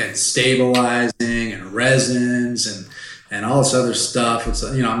 woodworking and stabilizing and resins and all this other stuff. It's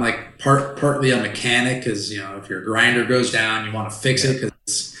I'm like partly a mechanic because if your grinder goes down, you want to fix it because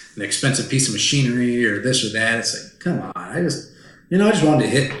it's an expensive piece of machinery or this or that. It's like, come on, I just wanted to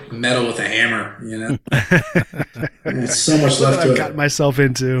hit metal with a hammer. There's so much left to it. Got myself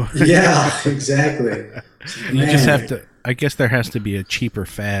into. Yeah, exactly. You just have to. I guess there has to be a cheaper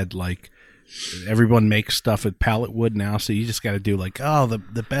fad. Like everyone makes stuff with pallet wood now, so you just got to do like,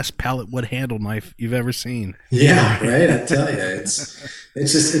 the best pallet wood handle knife you've ever seen. Yeah, right. I tell you,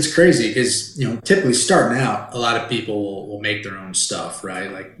 it's crazy because typically starting out, a lot of people will make their own stuff,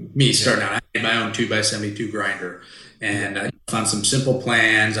 right? Like me starting out, I made my own 2x72 grinder. And I found some simple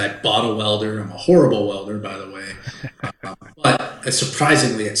plans. I bought a welder. I'm a horrible welder, by the way. But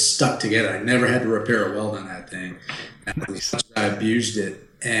surprisingly, it stuck together. I never had to repair a weld on that thing. Nice. I abused it.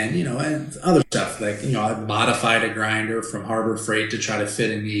 And, and other stuff. Like, I modified a grinder from Harbor Freight to try to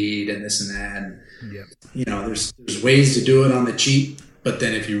fit a need and this and that. And, there's ways to do it on the cheap. But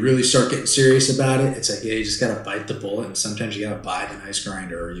then if you really start getting serious about it, it's like, you just got to bite the bullet. And sometimes you got to buy the nice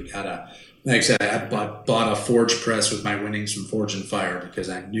grinder, or you got to... Like I said, I bought a forge press with my winnings from Forge and Fire because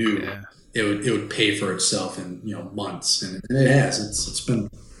I knew it would pay for itself in months, and it has. It's been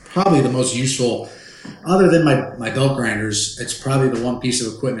probably the most useful, other than my belt grinders. It's probably the one piece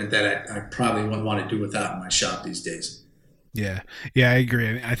of equipment that I probably wouldn't want to do without in my shop these days. Yeah, I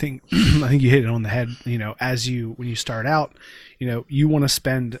agree. I think you hit it on the head. When you start out, you want to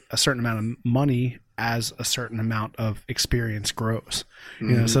spend a certain amount of money as a certain amount of experience grows.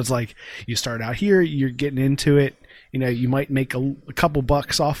 So it's like you start out here, you're getting into it. You might make a couple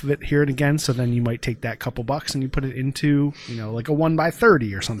bucks off of it here and again. So then you might take that couple bucks and you put it into, like a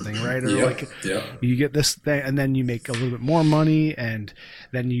 1x30 or something, right? Or you get this thing and then you make a little bit more money and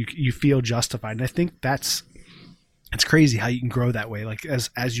then you feel justified. And I think it's crazy how you can grow that way. Like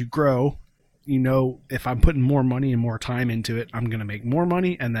as you grow, if I'm putting more money and more time into it, I'm going to make more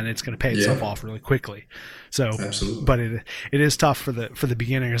money and then it's going to pay itself off really quickly. So, absolutely. But it is tough for the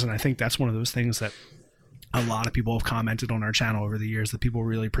beginners. And I think that's one of those things that a lot of people have commented on our channel over the years, that people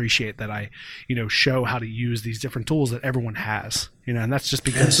really appreciate that I, show how to use these different tools that everyone has, and that's just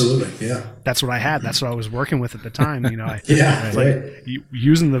because that's what I had. That's what I was working with at the time. Using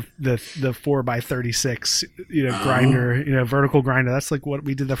the 4x36, grinder, vertical grinder. That's like what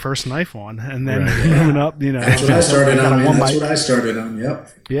we did the first knife on. And then moving up, that's what I started on. That's what I started on. Yep.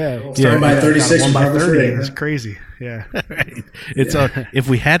 Yeah. Started by 36. 1x30. It's crazy. Yeah. Right. It's if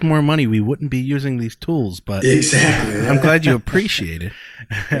we had more money, we wouldn't be using these tools, but exactly. I'm glad you appreciate it.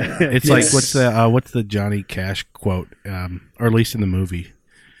 It's like, what's the Johnny Cash quote, or at least in the movie?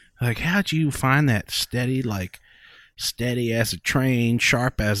 Like, how'd you find that steady as a train,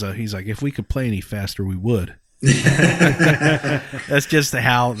 sharp as a, he's like, if we could play any faster, we would. That's just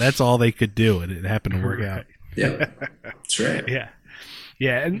that's all they could do. And it happened to work out. Yeah. That's right. Yeah.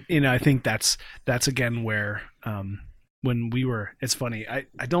 Yeah. And, I think that's again where, when we were, it's funny. I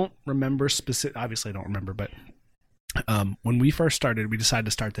don't remember obviously I don't remember, but, when we first started, we decided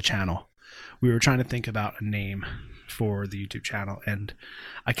to start the channel. We were trying to think about a name for the YouTube channel, and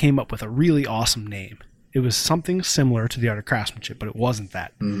I came up with a really awesome name. It was something similar to The Art of Craftsmanship, but it wasn't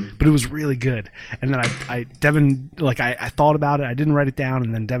that. But it was really good. And then Devin, I thought about it. I didn't write it down,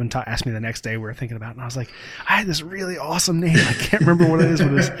 and then Devin asked me the next day. We were thinking about it, and I was like, I had this really awesome name. I can't remember what it is,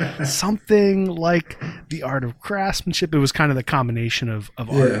 but it was something like The Art of Craftsmanship. It was kind of the combination of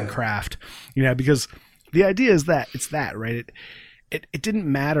art and craft, because the idea is that it's that, right? It didn't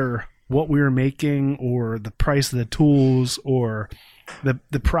matter what we were making or the price of the tools or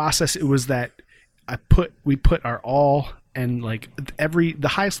the process. It was that we put our all, and like the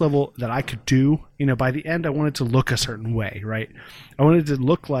highest level that I could do, by the end I wanted to look a certain way, right? I wanted to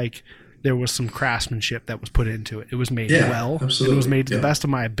look like there was some craftsmanship that was put into it. It was made well. Absolutely. It was made to the best of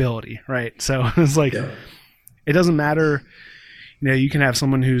my ability, right? So it's like, it doesn't matter, you can have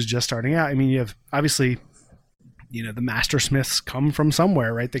someone who's just starting out. I mean, you have obviously, the master smiths come from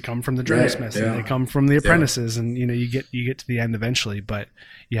somewhere, right? They come from the drillsmiths, and they come from the apprentices, and you get to the end eventually, but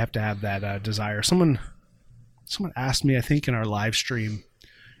you have to have that desire. Someone asked me, I think in our live stream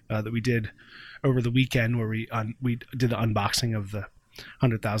that we did over the weekend, where we did the unboxing of the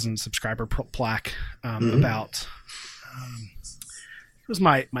 100,000 subscriber plaque, about it was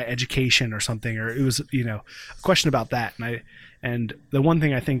my education or something, or it was a question about that, and the one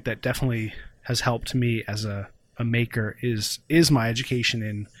thing I think that definitely has helped me as a maker is my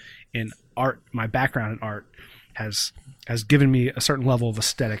education in art. My background in art has given me a certain level of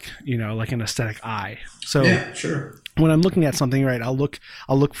aesthetic, like an aesthetic eye. So when I'm looking at something, right, I'll look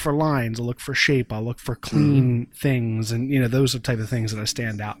for lines, I'll look for shape, I'll look for clean things, and those are the type of things that I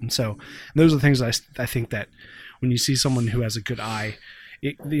stand out. And so those are the things that I think that when you see someone who has a good eye,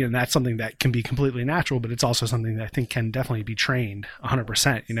 that's something that can be completely natural, but it's also something that I think can definitely be trained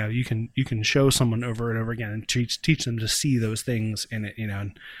 100%. You can show someone over and over again and teach them to see those things in it. And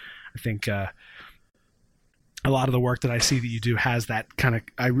I think a lot of the work that I see that you do has that kind of.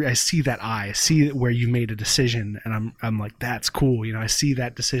 I see that eye. I see where you made a decision, and I'm like, that's cool. I see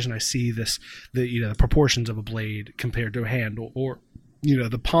that decision. I see the proportions of a blade compared to a handle, or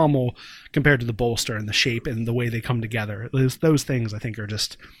the pommel compared to the bolster, and the shape and the way they come together. Those things I think are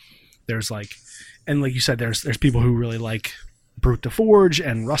just, there's like, and like you said, there's people who really like brute to forge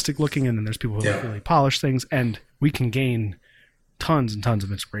and rustic looking, and then there's people who like really polish things, and we can gain tons and tons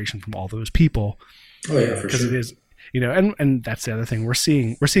of inspiration from all those people. Oh yeah, for sure. It is, and that's the other thing. We're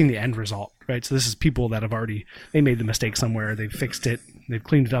seeing the end result, right? So this is people that have they made the mistake somewhere, they've fixed it, they've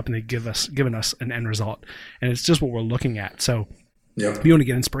cleaned it up, and they've given us an end result, and it's just what we're looking at. So if you want to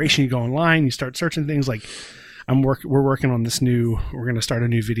get inspiration, you go online, you start searching things. Like we're working on this we're going to start a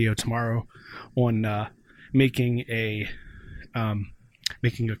new video tomorrow on making a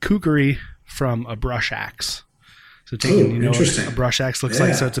kukri from a brush axe. So taking, a brush axe looks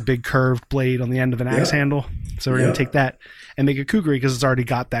like, so it's a big curved blade on the end of an axe handle. So we're going to take that and make a kukri because it's already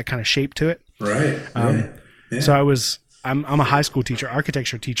got that kind of shape to it. Right. So I'm a high school teacher,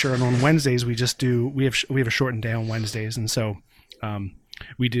 architecture teacher, and on Wednesdays we have a shortened day on Wednesdays, and so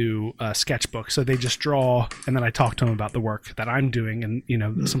we do a sketchbook. So they just draw, and then I talk to them about the work that I'm doing,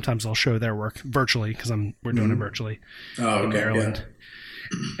 and sometimes I'll show their work virtually because we're doing it virtually in Maryland.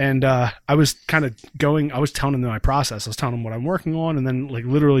 And I was telling them my process. I was telling them what I'm working on, and then like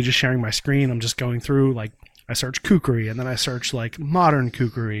literally just sharing my screen. I'm just going through, like, I search kukri, and then I search like modern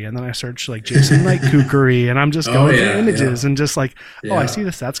kukri, and then I search like Jason Knight kukri, and I'm just going through images and just like, I see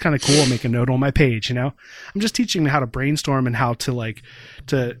this. That's kind of cool. I'll make a note on my page. I'm just teaching them how to brainstorm and how to like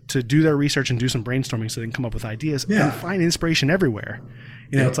to do their research and do some brainstorming so they can come up with ideas and find inspiration everywhere.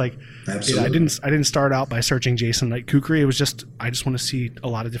 It's like, I didn't start out by searching Jason Knight kukri. It was just, I just want to see a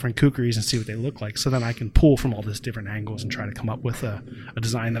lot of different kukris and see what they look like. So then I can pull from all these different angles and try to come up with a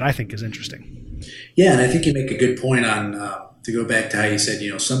design that I think is interesting. Yeah. And I think you make a good point on, to go back to how you said,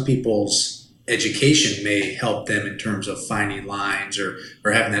 some people's education may help them in terms of finding lines or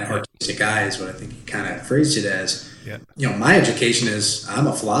having that artistic eye is what I think you kind of phrased it as. Yeah. My education is, I'm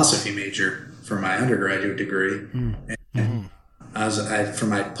a philosophy major for my undergraduate degree. And for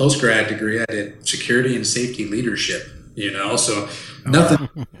my post-grad degree, I did security and safety leadership, so nothing,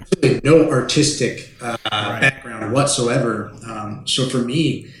 no artistic background whatsoever. So for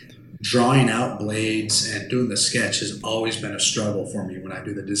me, drawing out blades and doing the sketch has always been a struggle for me when I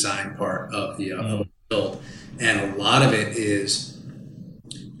do the design part of the build. And a lot of it is,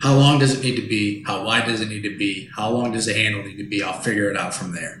 how long does it need to be? How wide does it need to be? How long does the handle need to be? I'll figure it out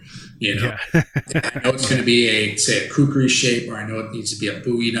from there. I know it's going to be a kukri shape, or I know it needs to be a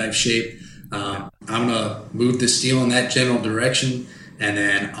Bowie knife shape. I'm going to move the steel in that general direction, and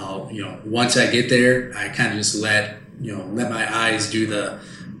then I'll, once I get there, I kind of just let my eyes do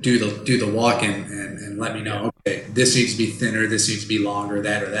the walking and let me know, okay, this needs to be thinner, this needs to be longer,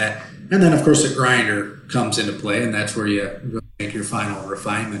 that or that. And then of course the grinder comes into play, and that's where you really make your final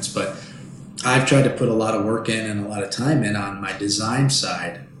refinements. But I've tried to put a lot of work in and a lot of time in on my design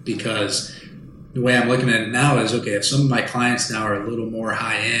side, because the way I'm looking at it now is, okay, if some of my clients now are a little more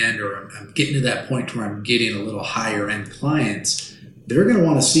high end, or I'm getting to that point where I'm getting a little higher end clients, they're going to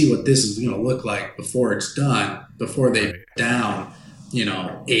want to see what this is going to look like before it's done, before they down,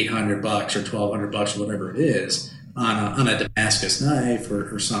 $800 or $1,200 or whatever it is on a Damascus knife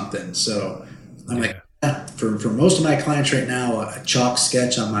or something. So I'm for most of my clients right now, a chalk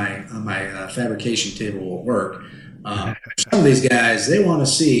sketch on my fabrication table will work. Some of these guys, they want to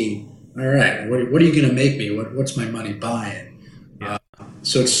see, all right, what are you going to make me? What's my money buying?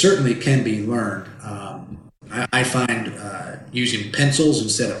 So it certainly can be learned. I find using pencils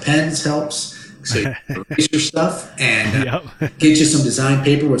instead of pens helps. So you can erase your stuff and get you some design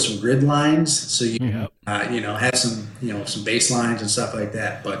paper with some grid lines, so you have some some baselines and stuff like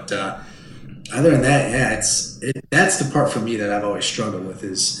that. But other than that, that's the part for me that I've always struggled with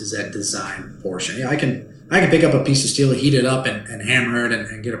is that design portion. I can pick up a piece of steel, heat it up, and hammer it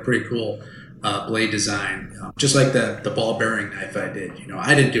and get a pretty cool blade design. Just like the ball bearing knife I did.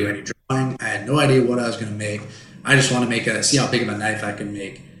 I didn't do any drawing. I had no idea what I was going to make. I just want to see how big of a knife I can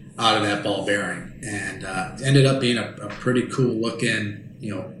make out of that ball bearing, and ended up being a pretty cool looking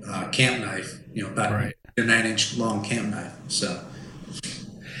camp knife. About a 9-inch long camp knife. So.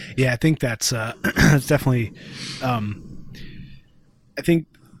 Yeah, I think that's definitely. I think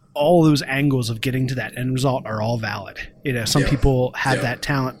all those angles of getting to that end result are all valid. Some people have that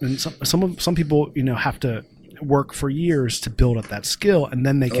talent, and some people have to work for years to build up that skill, and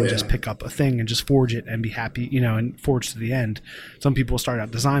then they can just pick up a thing and just forge it and be happy, and forge to the end. Some people start out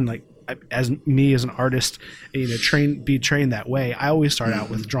design like as an artist, be trained that way. I always start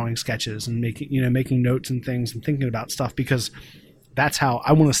out with drawing sketches and making notes and things and thinking about stuff, because that's how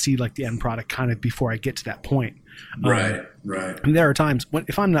I want to see like the end product kind of before I get to that point. Right. And there are times when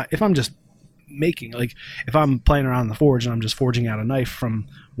if I'm just making, like if I'm playing around in the forge and I'm just forging out a knife from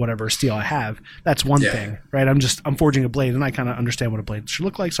whatever steel I have, that's one thing, right? I'm forging a blade and I kind of understand what a blade should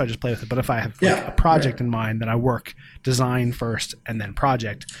look like, so I just play with it. But if I have a project in mind, then I work design first and then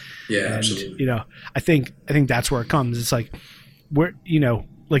project. Absolutely. I think that's where it comes. It's like where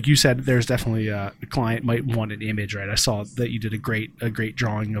like you said, there's definitely a client might want an image, right? I saw that you did a great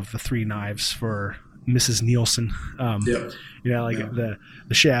drawing of the 3 knives for Mrs. Nielsen. The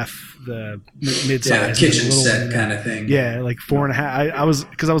chef, the mid-size, kitchen set kind of thing. Yeah, like 4.5. I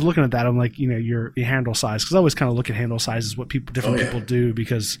was looking at that. I'm like, your handle size, because I always kind of look at handle sizes, what different people do,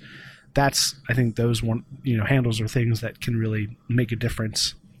 because that's, I think those handles are things that can really make a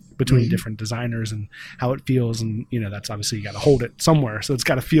difference between different designers and how it feels. And, that's obviously you got to hold it somewhere. So it's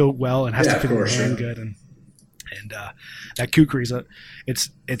got to feel well and has to fit in your hand good. And that kukri it's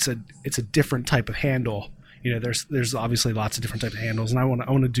a different type of handle. There's obviously lots of different types of handles, and I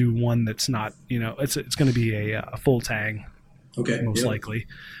want to do one that's not, it's going to be a full tang, most likely.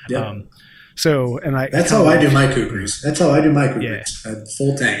 Yeah. That's how I do my kukris.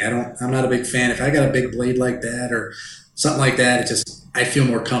 Full tang. I'm not a big fan. If I got a big blade like that or something like that, I feel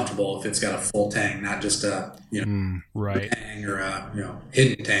more comfortable if it's got a full tang, not just a right tang or a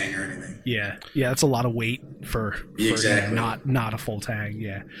hidden tang or anything. Yeah, that's a lot of weight for exactly not a full tang.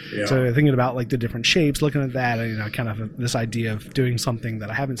 Yeah. So thinking about like the different shapes, looking at that, and kind of this idea of doing something that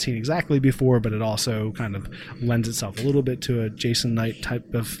I haven't seen exactly before, but it also kind of lends itself a little bit to a Jason Knight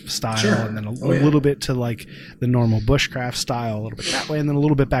type of style, and then a little bit to like the normal bushcraft style, a little bit that way, and then a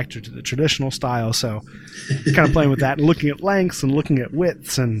little bit back to the traditional style. So kind of playing with that and looking at lengths and looking at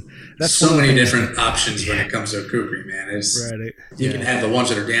widths, and that's so many different options when it comes to a kukri, man. You can have the ones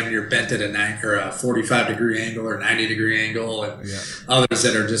that are damn near bent at a 45-degree angle or 90-degree angle, and others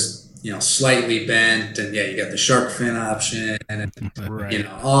that are just slightly bent, and you got the shark fin option, and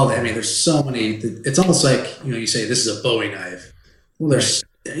all that. I mean, there's so many. It's almost like you say this is a Bowie knife. Well, there's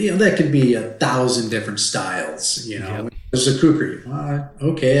that could be 1,000 different styles. There's a kukri.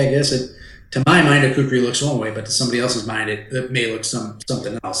 Okay, I guess to my mind a kukri looks one way, but to somebody else's mind it may look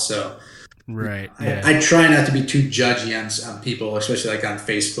something else. So. Right. I try not to be too judgy on people, especially like on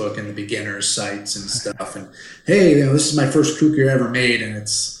Facebook and the beginners sites and stuff. And hey, this is my first kukri I ever made, and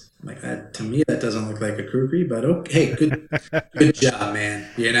it's like that. To me, that doesn't look like a kukri, but okay, good job, man.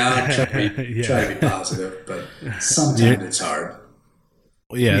 I try to be positive, but sometimes it's hard.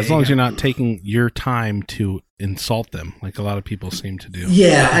 Yeah, as long as you're not taking your time to insult them, like a lot of people seem to do.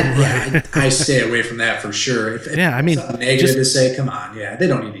 I stay away from that for sure. If something negative to say, come on, they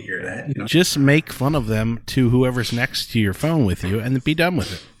don't need to hear that. Just make fun of them to whoever's next to your phone with you, and be done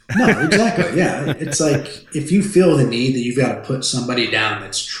with it. No, exactly. Yeah, it's like if you feel the need that you've got to put somebody down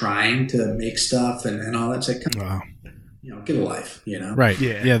that's trying to make stuff and all that, it's like, come on, get a life. Right.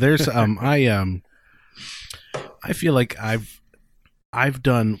 Yeah. There's I feel like I've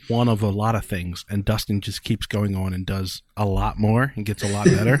done one of a lot of things, and Dustin just keeps going on and does a lot more and gets a lot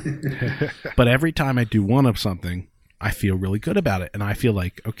better. But every time I do one of something, I feel really good about it. And I feel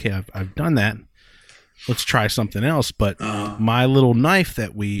like, okay, I've done that. Let's try something else. But my little knife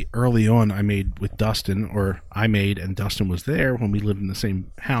that I made with Dustin, and Dustin was there when we lived in the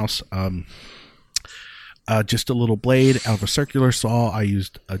same house. Just a little blade out of a circular saw. I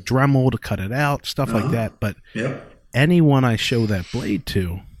used a Dremel to cut it out, stuff like that. But anyone I show that blade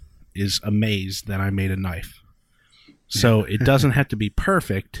to is amazed that I made a knife. So it doesn't have to be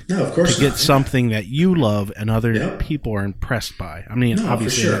perfect to get something that you love and other people are impressed by. I mean,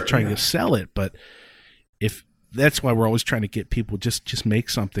 obviously I'm not trying to sell it, but if that's why we're always trying to get people just make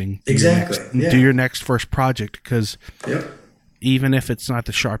something. Do your next first project, because even if it's not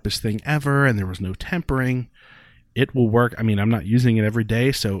the sharpest thing ever and there was no tempering, it will work. I mean, I'm not using it every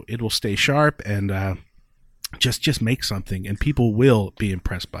day, so it will stay sharp, and just make something, and people will be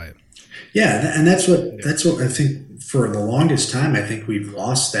impressed by it. Yeah, and that's what I think for the longest time. I think we've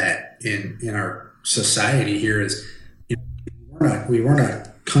lost that in our society here. Is we weren't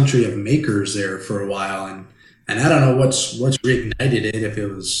a country of makers there for a while, and I don't know what's reignited it. If it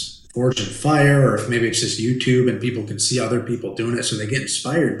was Forge and Fire, or if maybe it's just YouTube and people can see other people doing it, so they get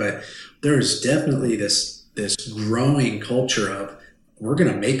inspired. But there's definitely this growing culture of we're going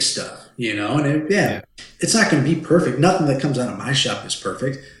to make stuff, and it's not going to be perfect. Nothing that comes out of my shop is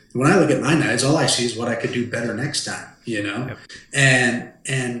perfect. When I look at my knives, all I see is what I could do better next time,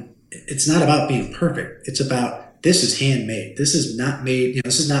 and it's not about being perfect. It's about, this is handmade. This is not made,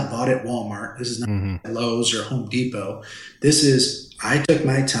 this is not bought at Walmart. This is not at Lowe's or Home Depot. This is, I took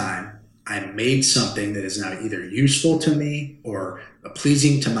my time. I made something that is now either useful to me or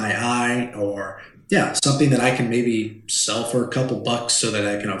pleasing to my eye, or something that I can maybe sell for a couple bucks so that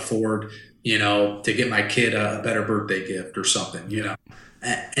I can afford, to get my kid a better birthday gift or something,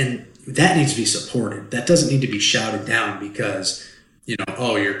 and that needs to be supported. That doesn't need to be shouted down because,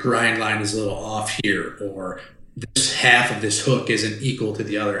 your grind line is a little off here, or this half of this hook isn't equal to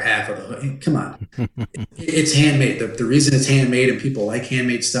the other half of the hook. Come on. It's handmade. The reason it's handmade and people like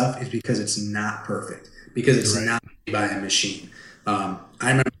handmade stuff is because it's not perfect, because it's not made by a machine. I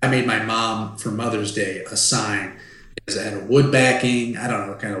remember I made my mom for Mother's Day a sign. It had a wood backing. I don't know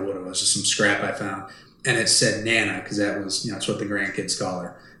what kind of wood it was, just some scrap I found. And it said Nana, because that was, that's what the grandkids call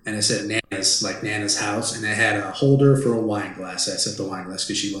her. And it said Nana's, like Nana's house. And it had a holder for a wine glass. I said the wine glass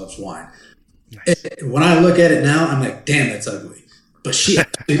because she loves wine. Nice. When I look at it now, I'm like, damn, that's ugly. But she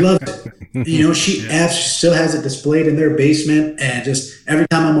had She loves it. You know, she still has it displayed in their basement, and just every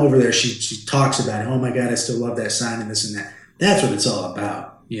time I'm over there, she talks about it. Oh my God, I still love that sign and this and that. That's what it's all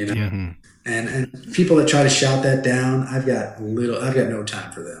about, you know. Yeah. And people that try to shout that down, I've got no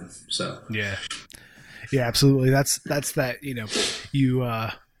time for them. So yeah, absolutely. That's that. You know,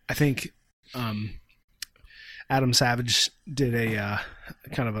 I think Adam Savage did a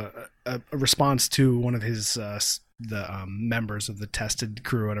kind of a response to one of his members of the tested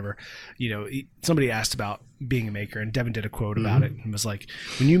crew or whatever. You know, somebody asked about being a maker, and Devin did a quote about it and was like,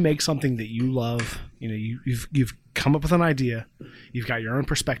 when you make something that you love, you know, you've come up with an idea, you've got your own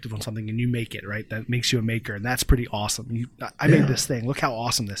perspective on something, and you make it, right? That makes you a maker, and that's pretty awesome. I made this thing. Look how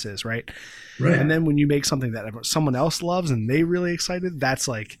awesome this is, right? Right. And then when you make something that someone else loves and they really excited, that's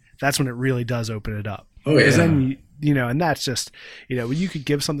when it really does open it up. Oh yeah. Because then you know, and that's just, you know, when you could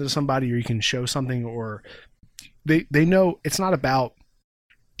give something to somebody, or you can show something, or they know it's not about,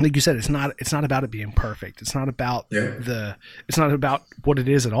 like you said, it's not about it being perfect. It's not about it's not about what it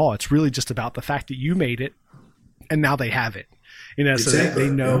is at all. It's really just about the fact that you made it and now they have it. You know, exactly. So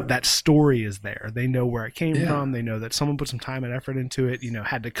they know that story is there. They know where it came from. They know that someone put some time and effort into it, you know,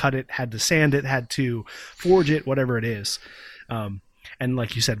 had to cut it, had to sand it, had to forge it, whatever it is. And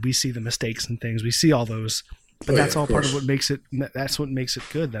like you said, we see the mistakes and things. We see all those, but that's all part of what makes it. That's what makes it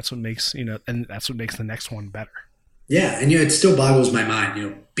good. That's what makes, you know, and that's what makes the next one better. Yeah, and you know, it still boggles my mind, you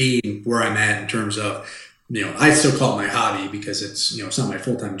know, being where I'm at in terms of, you know, I still call it my hobby because it's, you know, it's not my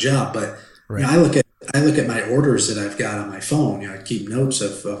full-time job, but you know, I look at my orders that I've got on my phone. You know, I keep notes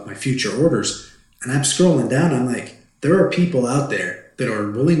of my future orders, and I'm scrolling down. I'm like, there are people out there that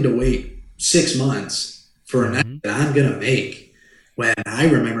are willing to wait 6 months for a knife that I'm gonna make. When I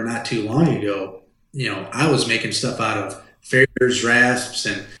remember not too long ago, you know, I was making stuff out of farrier's rasps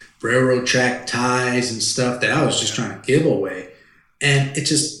and railroad track ties and stuff that I was just trying to give away. And it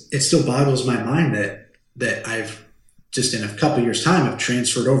still boggles my mind that I've just in a couple years time have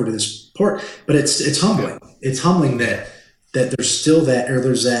transferred over to this port. But it's humbling. It's humbling that there's still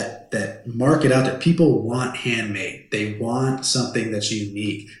there's that market out there. People want handmade. They want something that's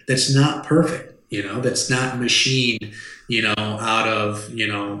unique, that's not perfect, you know, that's not machined, you know, out of, you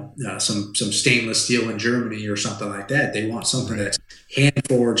know, some stainless steel in Germany or something like that. They want something that's hand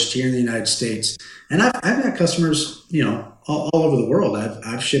forged here in the United States. And I've got customers, you know, all over the world.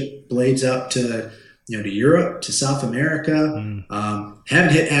 I've shipped blades out to, you know, to Europe, to South America.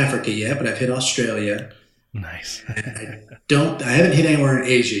 Haven't hit Africa yet, but I've hit Australia. Nice. I haven't hit anywhere in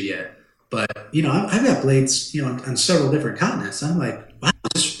Asia yet, but you know, I've got blades, you know, on several different continents. I'm like, wow,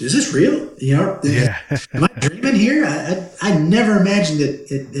 is this real? You know, am I dreaming here? I never imagined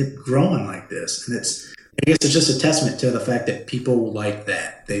it growing like this. And I guess it's just a testament to the fact that people like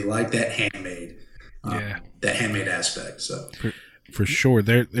that. They like that handmade, that handmade aspect. So for sure,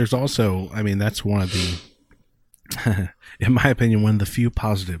 there's also, I mean, that's one of the, in my opinion, one of the few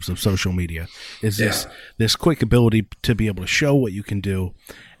positives of social media is this quick ability to be able to show what you can do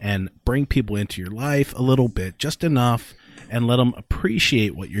and bring people into your life a little bit, just enough, and let them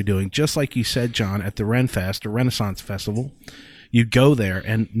appreciate what you're doing. Just like you said, John, at the Renfest, or Renaissance Festival, you go there,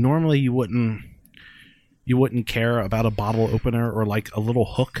 and normally you wouldn't care about a bottle opener or like a little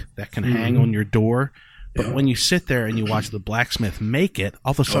hook that can hang on your door. But when you sit there and you watch the blacksmith make it,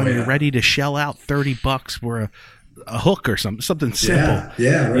 all of a sudden you're ready to shell out $30 for a hook or something simple.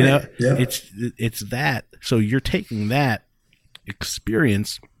 Yeah, right. You know, it's that. So you're taking that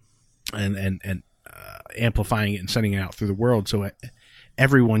experience and amplifying it and sending it out through the world, so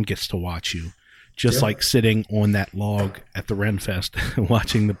everyone gets to watch you. Just like sitting on that log at the Renfest,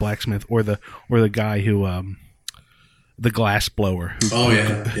 watching the blacksmith or the guy who the glass blower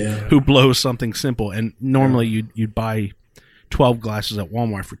who blows something simple. And normally you'd buy 12 glasses at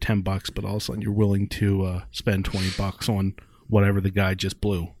Walmart for $10, but all of a sudden you're willing to spend $20 on whatever the guy just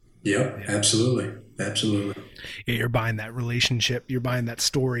blew. Yep, absolutely. Yeah, you're buying that relationship. You're buying that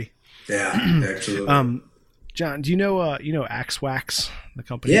story. Yeah, absolutely. John, do you know Axe Wax, the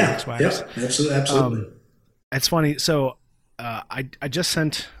company? Yeah, Axe Wax? Yeah, absolutely. It's funny. So I just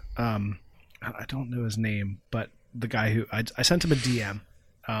sent I don't know his name, but the guy who I sent him a DM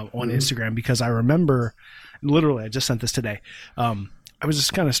on Instagram because I remember, literally, I just sent this today. I was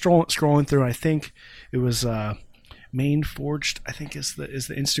just kind of scrolling through, and I think it was Main Forged, I think is the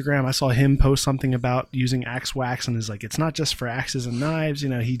Instagram. I saw him post something about using Axe Wax, and is like, it's not just for axes and knives. You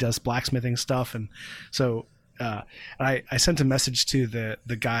know, he does blacksmithing stuff, and so I sent a message to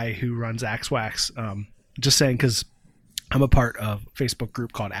the guy who runs Axe Wax, just saying, because I'm a part of a Facebook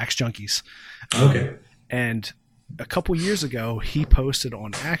group called Axe Junkies. Okay. And a couple years ago, he posted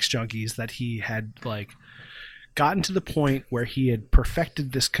on Axe Junkies that he had like gotten to the point where he had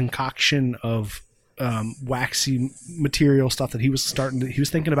perfected this concoction of waxy material stuff that he was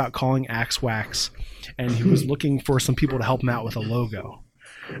thinking about calling Axe Wax, and he was looking for some people to help him out with a logo.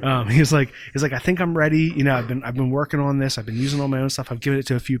 He's like, I think I'm ready. I've been working on this. I've been using all my own stuff. I've given it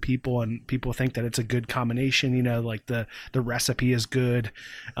to a few people, and people think that it's a good combination. Like the recipe is good.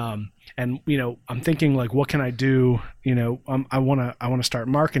 And I'm thinking like, what can I do? I want to start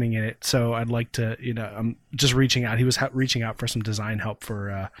marketing it. So I'd like to, I'm just reaching out. He was reaching out for some design help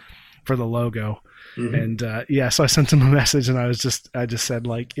for the logo. Mm-hmm. And so I sent him a message, and I just said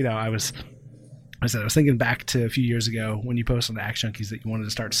like, I was thinking back to a few years ago when you posted on the Axe Junkies that you wanted to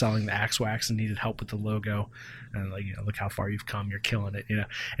start selling the Axe Wax and needed help with the logo, and like, look how far you've come. You're killing it,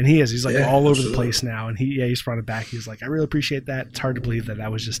 And he's like all over the place now, and he's brought it back. He's like, I really appreciate that. It's hard to believe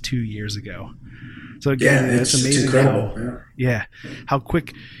that was just 2 years ago. So again, it's amazing how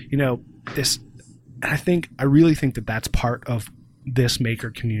quick, this. I really think that's part of this maker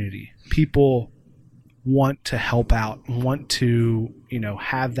community. People want to help out, want to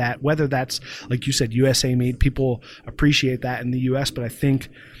have that, whether that's like you said USA made. People appreciate that in the US, but I think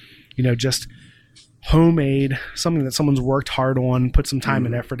just homemade, something that someone's worked hard on, put some time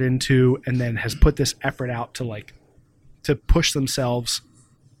and effort into, and then has put this effort out to push themselves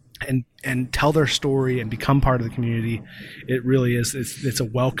and tell their story and become part of the community. It really is, it's a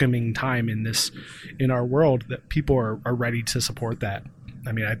welcoming time in our world that people are ready to support that.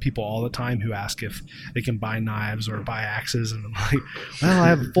 I mean, I have people all the time who ask if they can buy knives or buy axes, and I'm like, well, I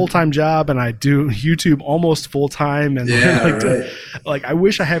have a full-time job and I do YouTube almost full-time, and I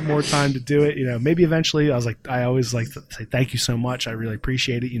wish I had more time to do it. Maybe eventually. I always like to say thank you so much. I really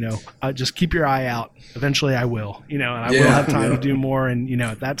appreciate it. Just keep your eye out. Eventually, I will. And I will have time to do more. And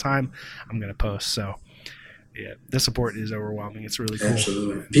at that time, I'm going to post. So. Yeah, the support is overwhelming. It's really cool.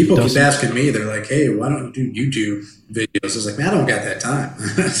 Absolutely. People keep asking me, they're like, hey, why don't you do YouTube videos? I was like, man, I don't got that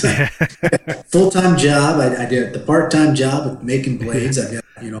time. Full-time job. I did the part-time job of making blades. I've got,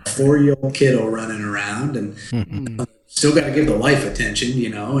 a 4-year-old kiddo running around, and still got to give the wife attention,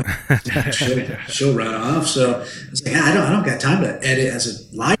 and she'll run off. So I was like, I don't got time to edit as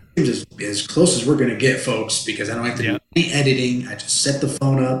a live stream as close as we're going to get, folks, because I don't have to do any editing. I just set the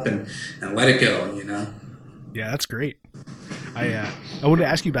phone up and let it go, Yeah, that's great. I wanted to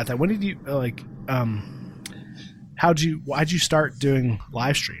ask you about that. When did you why'd you start doing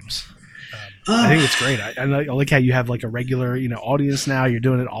live streams? I think it's great. I like how you have like a regular, audience now. You're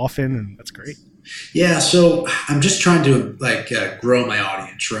doing it often, and that's great. Yeah, so I'm just trying to grow my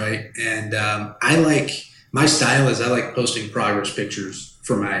audience, right? And my style is I like posting progress pictures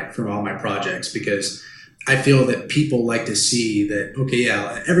from all my projects, because I feel that people like to see that, okay,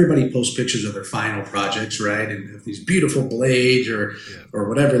 everybody posts pictures of their final projects, right? And these beautiful blades or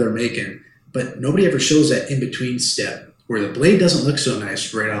whatever they're making, but nobody ever shows that in-between step where the blade doesn't look so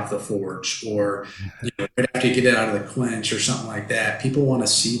nice right off the forge, or right after you get it out of the quench or something like that. People want to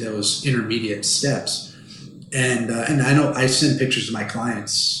see those intermediate steps. And I know I send pictures to my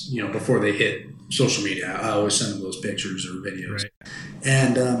clients, before they hit social media. I always send them those pictures or videos. Right.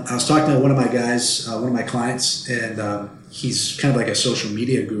 And I was talking to one of my guys, one of my clients, and he's kind of like a social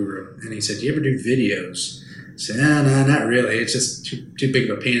media guru. And he said, do you ever do videos? I said, no, not really. It's just too big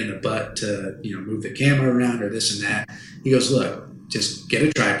of a pain in the butt to, move the camera around or this and that. He goes, look, just get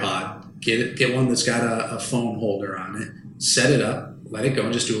a tripod, get one that's got a phone holder on it, set it up, let it go,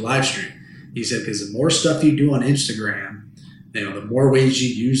 and just do a live stream. He said, because the more stuff you do on Instagram, the more ways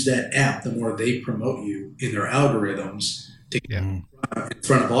you use that app, the more they promote you in their algorithms to get in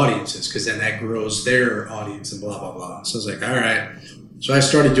front of audiences, because then that grows their audience and blah, blah, blah. So I was like, all right. So I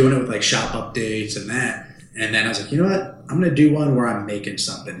started doing it with like shop updates and that. And then I was like, you know what? I'm going to do one where I'm making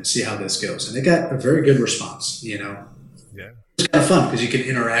something and see how this goes. And it got a very good response, Yeah. It's kind of fun because you can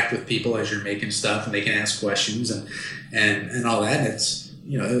interact with people as you're making stuff, and they can ask questions and all that. And it's,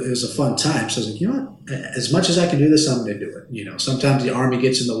 it was a fun time. So I was like, you know what? As much as I can do this, I'm going to do it. Sometimes the Army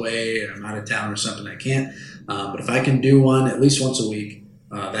gets in the way, and I'm out of town or something, I can't. But if I can do one at least once a week,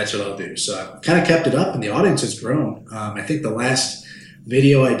 that's what I'll do. So I've kind of kept it up, and the audience has grown. I think the last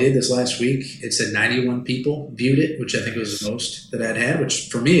video I did this last week, it said 91 people viewed it, which I think was the most that I'd had, which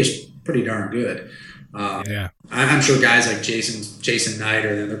for me is pretty darn good. I'm sure guys like Jason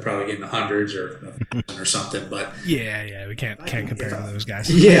Knighter, then they're probably getting the hundreds or something. But we can't compare to those guys.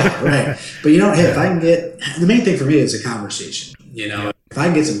 Yeah, right. But hey, if I can get, the main thing for me is a conversation. If I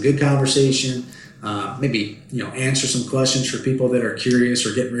can get some good conversation, maybe answer some questions for people that are curious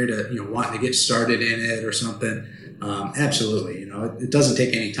or getting ready to wanting to get started in it or something. Absolutely, it doesn't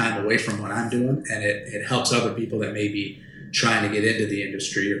take any time away from what I'm doing, and it helps other people that may be trying to get into the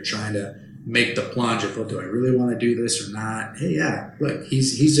industry or trying to make the plunge of, well, do I really want to do this or not? Hey, yeah, look,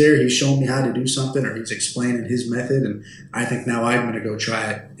 he's there. He's showing me how to do something, or he's explaining his method. And I think now I'm going to go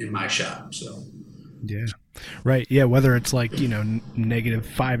try it in my shop. So, yeah. Right. Yeah. Whether it's like, negative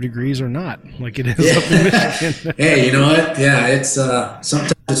 5 degrees or not, like it is up in Michigan. Hey, you know what? Yeah. It's,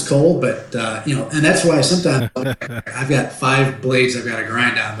 sometimes it's cold, but, and that's why sometimes I've got 5 blades I've got to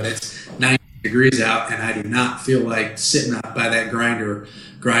grind on, but it's 90 degrees out, and I do not feel like sitting up by that grinder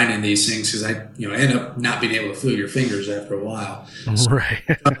grinding these things, because I end up not being able to feel your fingers after a while. So, right.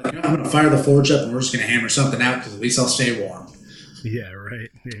 I'm going to fire the forge up, and we're just going to hammer something out, because at least I'll stay warm. Yeah, right.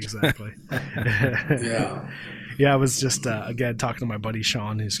 Yeah, exactly. Yeah. Yeah, I was just, again, talking to my buddy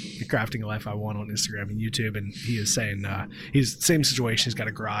Sean, who's Crafting a Life I Want on Instagram and YouTube, and he is saying he's the same situation. He's got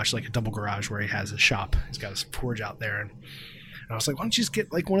a garage, like a double garage, where he has a shop. He's got his forge out there, and I was like, why don't you just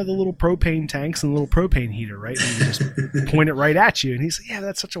get like one of the little propane tanks and a little propane heater, right? And you just point it right at you. And he's like, yeah,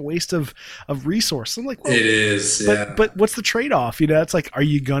 that's such a waste of resource. I'm like, well, it is. Yeah. But what's the trade-off? It's like, are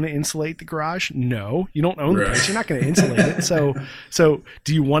you going to insulate the garage? No, you don't own the place. You're not going to insulate it. So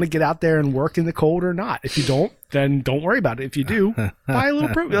do you want to get out there and work in the cold or not? If you don't, then don't worry about it. If you do, buy a little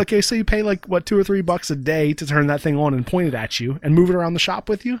propane. Okay, so you pay like $2 or $3 a day to turn that thing on and point it at you and move it around the shop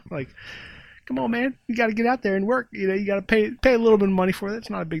with you. Like, come on, man, you got to get out there and work. You got to pay a little bit of money for it. It's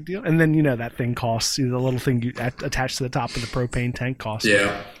not a big deal. And then that thing costs, the little thing you attach to the top of the propane tank costs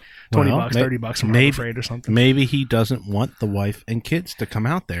 $20, $30 from Harbor Freight or something. Maybe he doesn't want the wife and kids to come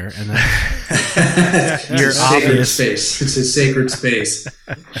out there, and then you're obvious space. It's a sacred space.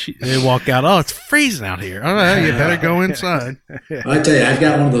 They walk out. Oh, it's freezing out here. Oh, you better go inside. I tell you, I've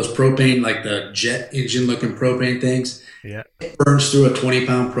got one of those propane, like the jet engine looking propane things. Yeah, it burns through a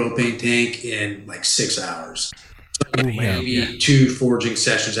 20-pound propane tank in like 6 hours. So maybe 2 forging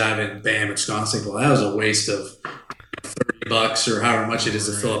sessions out of it, and bam, it's gone. It's like, well, that was a waste of $30 or however much it is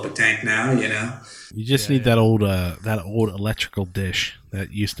to fill up a tank now. You just need that old electrical dish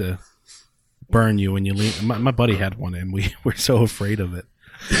that used to burn you when you leave. My buddy had one, and we were so afraid of it.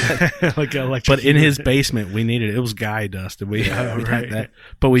 Like electric. But in his basement, we needed it. It was guy dust, and we had that.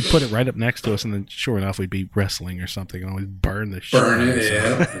 But we'd put it right up next to us, and then sure enough, we'd be wrestling or something, and always burn the shit. Burn it,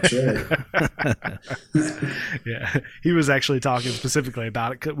 yeah, that's right. Yeah, he was actually talking specifically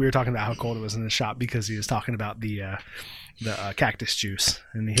about it. We were talking about how cold it was in the shop because he was talking about the cactus juice,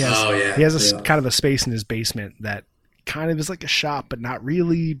 and he has kind of a space in his basement that kind of is like a shop, but not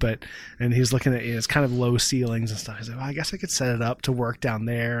really. And he's looking at it's kind of low ceilings and stuff. He's like, well, I guess I could set it up to work down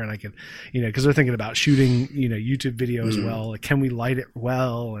there, and I could, because they're thinking about shooting, YouTube video as well. Like, can we light it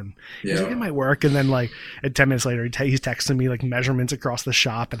well? And he's like, it might work. And then like 10 minutes later, he's texting me like measurements across the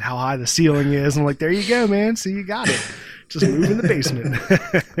shop and how high the ceiling is. And I'm like, there you go, man. See, you got it. Just move in the basement.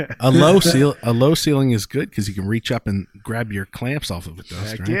 A low ceiling is good because you can reach up and grab your clamps off of it.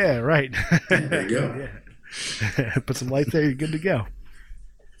 Right? Yeah, right. There you go. Yeah. Put some light there, you're good to go.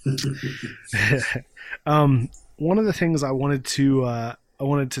 One of the things I wanted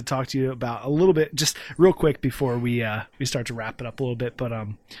to talk to you about a little bit, just real quick before we start to wrap it up a little bit. But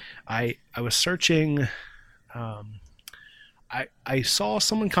I was searching. I saw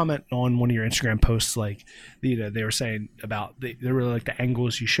someone comment on one of your Instagram posts, like they were saying about they really like the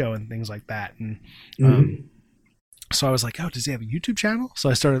angles you show and things like that, and so I was like, oh, does he have a YouTube channel? So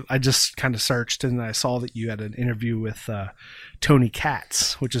I just kind of searched, and I saw that you had an interview with Tony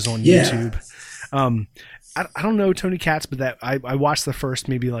Katz, which is on YouTube. I don't know Tony Katz, but that I watched the first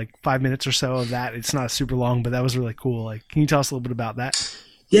maybe like 5 minutes or so of that. It's not super long, but that was really cool. Like, can you tell us a little bit about that?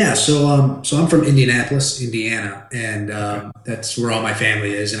 Yeah, so I'm from Indianapolis, Indiana, and that's where all my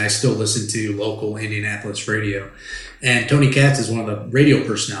family is, and I still listen to local Indianapolis radio. And Tony Katz is one of the radio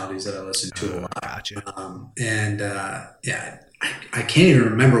personalities that I listen to a lot. Gotcha. I can't even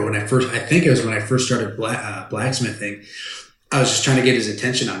remember I think it was when I first started blacksmithing. I was just trying to get his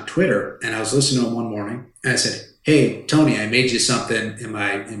attention on Twitter, and I was listening to him one morning, and I said, hey, Tony, I made you something in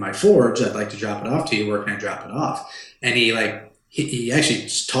my forge. I'd like to drop it off to you. Where can I drop it off? And he actually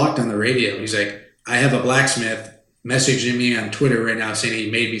talked on the radio. He's like, I have a blacksmith messaging me on Twitter right now saying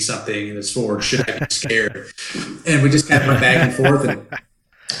he made me something in his forge. Should I be scared? And we just kind of went back and forth. And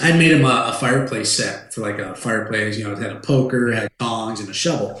I made him a fireplace set for like a fireplace. It had a poker, had tongs, and a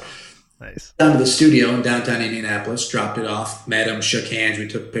shovel. Nice. Down to the studio in downtown Indianapolis, dropped it off, met him, shook hands, we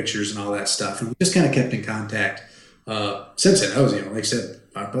took pictures and all that stuff. And we just kind of kept in contact since then. That was, like I said,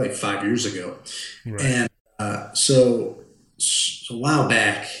 probably 5 years ago. Right. And so a while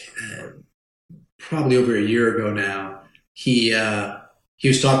back, probably over a year ago now, he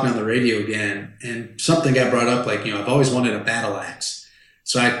was talking on the radio again, and something got brought up like, I've always wanted a battle axe.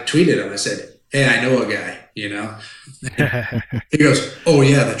 So I tweeted him. I said, hey, I know a guy, He goes, oh,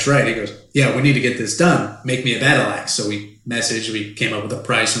 yeah, that's right. He goes, yeah, we need to get this done. Make me a battle axe. So we came up with a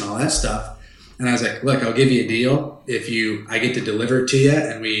price and all that stuff. And I was like, look, I'll give you a deal if I get to deliver it to you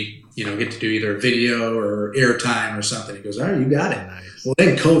and we, get to do either a video or airtime or something. He goes, all right, you got it. Nice. Well,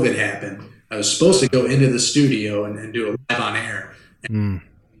 then COVID happened. I was supposed to go into the studio and do a live on air. And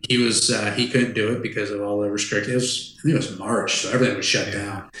he couldn't do it because of all the restrictions. I think it was March, so everything was shut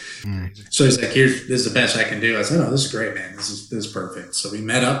down. So he's like, this is the best I can do. I said, oh, this is great, man. This is perfect. So we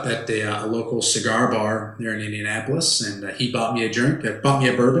met up at a local cigar bar there in Indianapolis, and he bought me a drink, bought me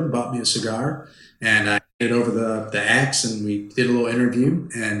a bourbon, bought me a cigar, and I handed over the axe, and we did a little interview.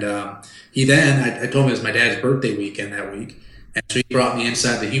 And I told him it was my dad's birthday weekend that week, and so he brought me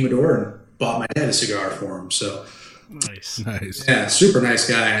inside the humidor and bought my dad a cigar for him. So nice. Yeah, super nice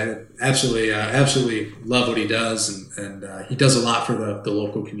guy. Absolutely love what he does, and he does a lot for the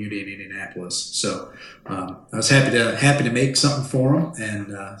local community in Indianapolis. So I was happy to make something for him,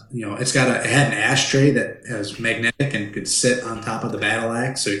 and it had an ashtray that was magnetic and could sit on top of the battle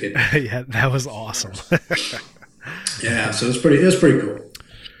axe, so he could. Yeah, that was awesome. Yeah, so it was pretty cool.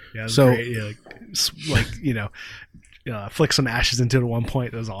 Yeah, it was great. Yeah, flick some ashes into it at one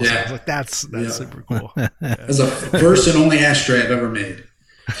point. That was awesome. Yeah. I was like, that's super cool. Yeah. That's the first and only ashtray I've ever made.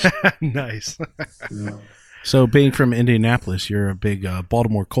 Nice. Yeah. So, being from Indianapolis, you're a big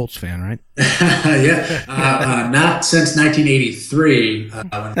Baltimore Colts fan, right? Yeah. Not since 1983.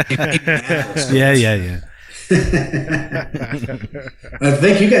 Yeah. I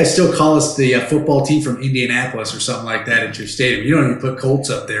think you guys still call us the football team from Indianapolis or something like that at your stadium. You don't even put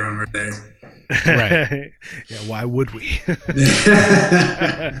Colts up there when we're there. Right. Yeah, why would we?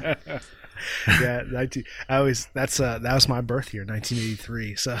 Yeah, that was my birth year,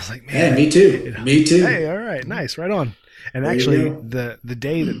 1983. So I was like, man, yeah, me too. Me too. Hey, all right, nice, right on. And actually, the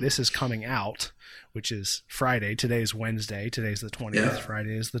day that this is coming out, which is Friday, today's Wednesday, today's the 20th. Yeah.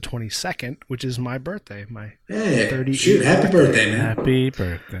 Friday is the 22nd, which is my birthday. My 30th. Shoot, happy birthday, man! Happy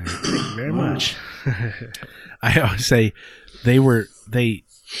birthday! Thank you very much. I always say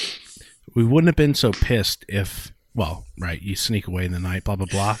we wouldn't have been so pissed if, well, right, you sneak away in the night, blah, blah,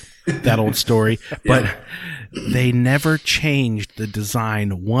 blah, that old story. But they never changed the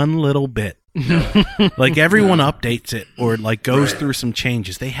design one little bit. Like everyone updates it or like goes through some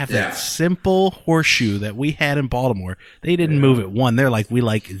changes. They have that simple horseshoe that we had in Baltimore. They didn't move it one. They're like, we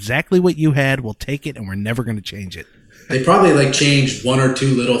like exactly what you had. We'll take it and we're never going to change it. They probably changed one or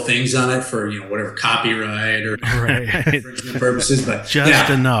two little things on it for, whatever copyright or infringement purposes. But just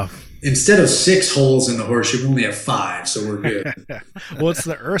enough. Instead of 6 holes in the horseshoe, we only have 5, so we're good. Well, it's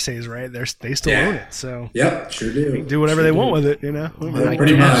the Ursays, right? They still own it, so yep, sure do. They can do whatever they want with it,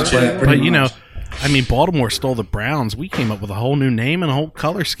 Pretty much. But Baltimore stole the Browns. We came up with a whole new name and a whole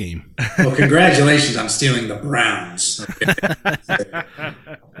color scheme. Well, congratulations on stealing the Browns.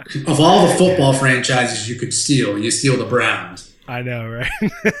 Of all the football franchises you could steal, you steal the Browns. I know, right?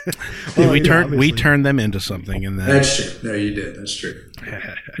 Well, we turned them into something, and that's true. No, you did. That's true.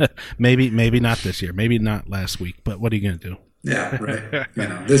 maybe not this year, maybe not last week, but what are you going to do? Yeah, right.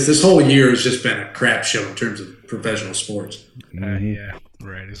 This whole year has just been a crap show in terms of professional sports. Yeah,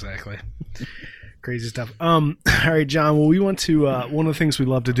 right. Exactly. Crazy stuff. All right, John. Well, we want to. One of the things we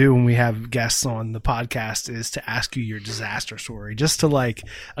love to do when we have guests on the podcast is to ask you your disaster story, just to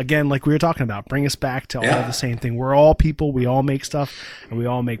again, like we were talking about, bring us back to all the same thing. We're all people. We all make stuff, and we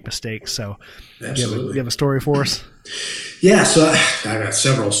all make mistakes. So, you have a story for us? Yeah. So I got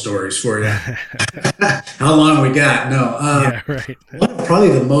several stories for you. How long we got? No. Yeah. Right. Probably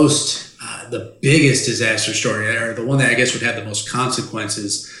the biggest disaster story, or the one that I guess would have the most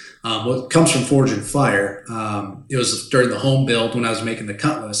consequences. What comes from Forge and Fire, it was during the home build when I was making the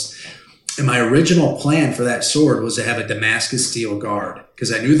cutlass. And my original plan for that sword was to have a Damascus steel guard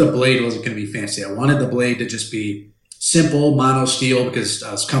because I knew the blade wasn't going to be fancy. I wanted the blade to just be simple mono steel because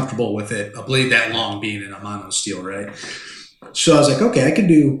I was comfortable with it, a blade that long being in a mono steel, right? So I was like, okay, I can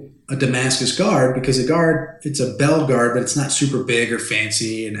do a Damascus guard because a guard, it's a bell guard, but it's not super big or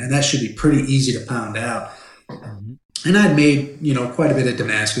fancy. And that should be pretty easy to pound out. And I'd made, quite a bit of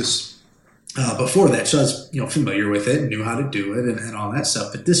Damascus before that. So I was, familiar with it and knew how to do it and all that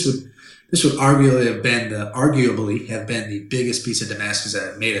stuff. But this would arguably have been the biggest piece of Damascus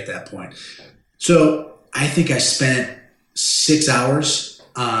that I've made at that point. So I think I spent 6 hours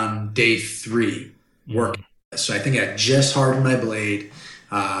on day 3 working. So I think I just hardened my blade,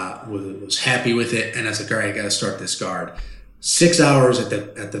 was happy with it. And I was like, all right, I got to start this guard. 6 hours at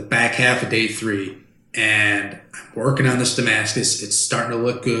the back half of day 3. and I'm working on this Damascus. It's starting to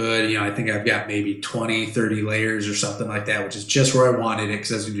look good. I think I've got maybe 20, 30 layers or something like that, which is just where I wanted it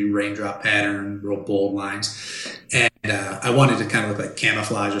because I was going to do raindrop pattern, real bold lines. And I wanted to kind of look like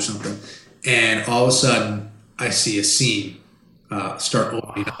camouflage or something. And all of a sudden, I see a seam start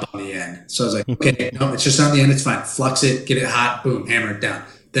opening up on the end. So I was like, okay, no, it's just on the end. It's fine. Flux it, get it hot, boom, hammer it down.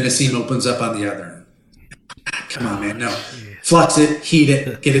 Then a seam opens up on the other end. Come on, man, no. Flux it, heat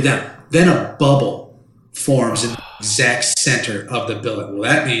it, get it down. Then a bubble forms in the exact center of the billet. Well,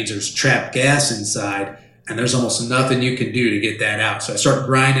 that means there's trapped gas inside, and there's almost nothing you can do to get that out. So I start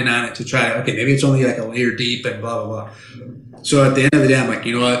grinding on it to try to, okay, maybe it's only like a layer deep and blah, blah, blah. So at the end of the day, I'm like,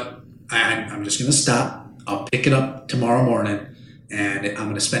 you know what? I'm just going to stop. I'll pick it up tomorrow morning, and I'm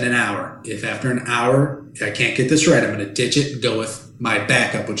going to spend an hour. If after an hour I can't get this right, I'm going to ditch it and go with my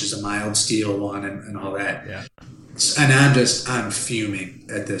backup, which is a mild steel one and all that. Yeah. And I'm fuming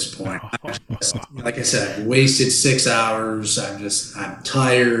at this point. Like I said, I've wasted 6 hours. I'm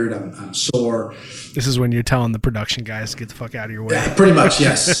tired. I'm sore. This is when you're telling the production guys to get the fuck out of your way. Yeah, pretty much,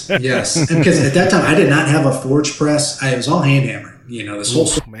 yes. Yes. And because at that time, I did not have a forge press. It was all hand hammering, this whole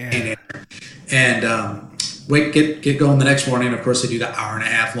hand hammering. And get going the next morning. Of course, they do the hour and a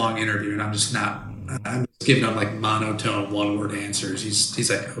half long interview, and I'm just giving him like monotone one word answers. He's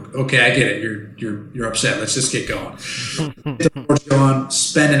like, okay, I get it. You're upset. Let's just get going. Get the forge going,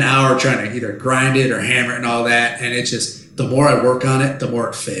 spend an hour trying to either grind it or hammer it and all that. And it's just, the more I work on it, the more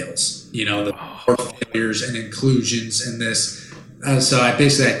it fails. The more failures and inclusions in this. So I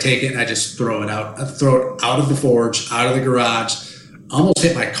take it and I just throw it out. I throw it out of the forge, out of the garage. Almost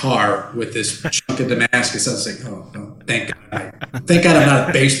hit my car with this chunk of Damascus. I was like, oh, thank God. Thank God I'm not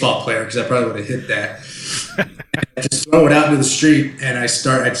a baseball player, because I probably would have hit that. I just throw it out into the street, and I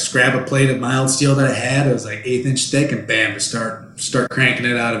just grab a plate of mild steel that I had. It was like 1/8 inch thick, and bam, just start cranking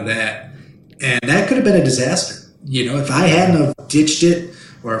it out of that. And that could have been a disaster. If I hadn't have ditched it,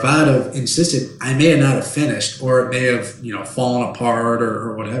 or if I'd have insisted, I may not have finished, or it may have, fallen apart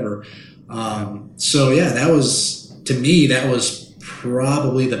or whatever. So yeah, to me, that was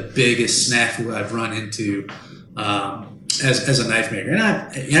probably the biggest snafu I've run into as a knife maker. And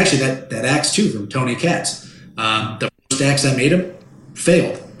actually that axe too from Tony Katz. The first axe I made him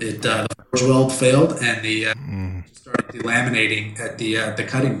failed. The forge weld failed, and the started delaminating at the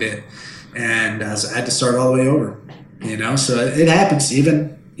cutting bit, and I had to start all the way over. So it happens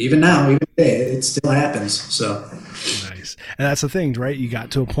even now, even today, it still happens. So nice. And that's the thing, right? You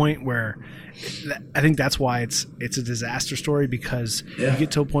got to a point where I think that's why it's a disaster story, because you get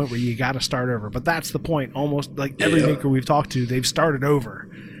to a point where you got to start over. But that's the point. Almost like every maker we've talked to, they've started over.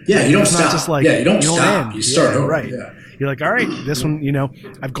 Yeah, you don't stop. Just like, you don't stop. End. You start over. Right. Yeah. You're like, all right, this one,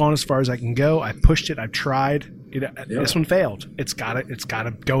 I've gone as far as I can go. I've pushed it. I've tried. This one failed. It's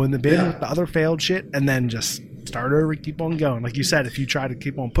gotta go in the bin with the other failed shit, and then just start over, keep on going. Like you said, if you try to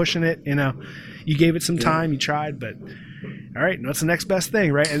keep on pushing it, you gave it some time, you tried, but all right, what's the next best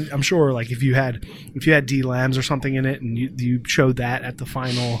thing, right? And I'm sure, like if you had D-lams or something in it, and you showed that at the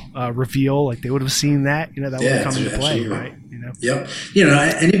final reveal, like they would have seen that, that would have come into play, right? Yep.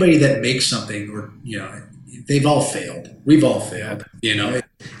 Anybody that makes something, or they've all failed. We've all failed.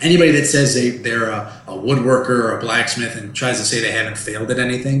 Anybody that says they're a woodworker or a blacksmith and tries to say they haven't failed at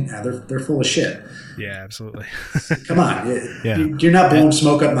anything, they're full of shit. Yeah, absolutely. Come on. You're not blowing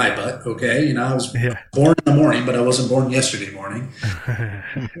smoke up my butt, okay? I was born in the morning, but I wasn't born yesterday morning.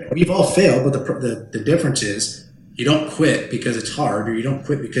 We've all failed, but the difference is you don't quit because it's hard, or you don't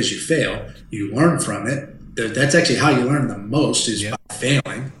quit because you fail. You learn from it. That's actually how you learn the most, is by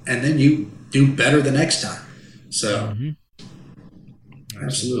failing, and then you do better the next time. So,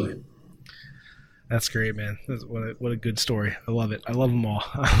 absolutely. That's great, man. What a good story. I love it. I love them all.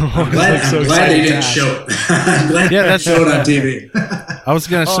 I'm glad they didn't show it. I'm glad they didn't show it on TV. I was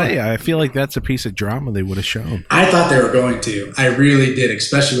going to say, I feel like that's a piece of drama they would have shown. I thought they were going to. I really did,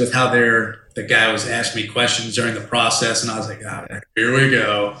 especially with how the guy was asking me questions during the process, and I was like, here we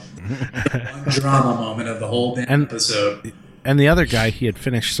go. One drama moment of the whole damn episode. And the other guy, he had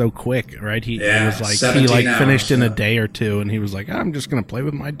finished so quick, right? He was like, he finished in a day or two, and he was like, I'm just going to play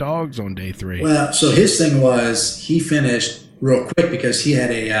with my dogs on day 3. Well, so his thing was, he finished real quick because he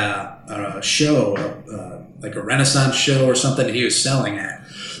had a show, like a Renaissance show or something that he was selling at,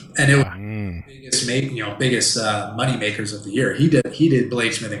 and it was biggest money makers of the year. He did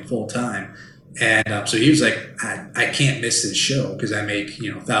bladesmithing full time, and so he was like, I can't miss this show because I make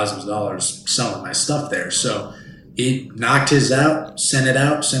thousands of dollars selling my stuff there. So he knocked his out, sent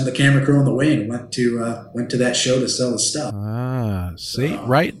the camera crew on the way, and went to that show to sell his stuff. See,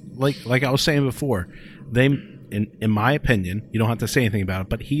 right? Like I was saying before, in my opinion, you don't have to say anything about it,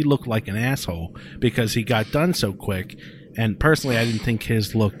 but he looked like an asshole because he got done so quick. And personally, I didn't think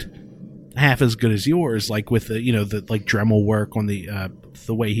his looked half as good as yours, like with the the like Dremel work on the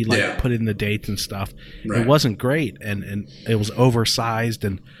way he put in the dates and stuff. Right. It wasn't great, and it was oversized,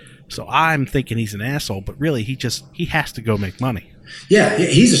 and so I'm thinking he's an asshole, but really he has to go make money. Yeah,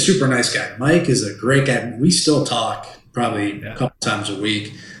 he's a super nice guy. Mike is a great guy. We still talk probably a couple times a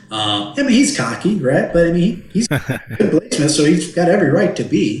week. I mean, he's cocky, right? But I mean, he's a good bladesmith, so he's got every right to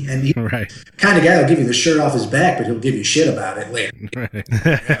be. And he's the kind of guy who'll give you the shirt off his back, but he'll give you shit about it later.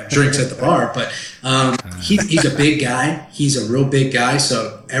 Drinks at the bar. But he's a big guy. He's a real big guy,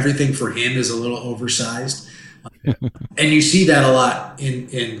 so everything for him is a little oversized. And you see that a lot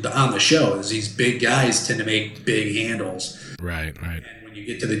on the show, is these big guys tend to make big handles. Right. And when you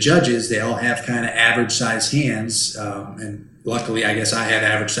get to the judges, they all have kind of average-sized hands, and luckily, I guess I had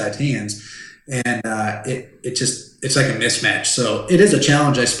average-sized hands, and it's like a mismatch. So it is a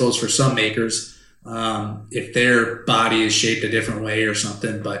challenge, I suppose, for some makers if their body is shaped a different way or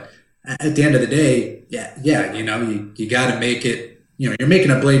something. But at the end of the day, you got to make it. You're making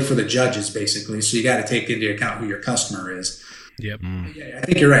a blade for the judges, basically. So you got to take into account who your customer is. Yep. Yeah, I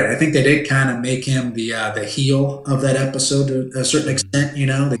think you're right. I think they did kind of make him the heel of that episode to a certain extent.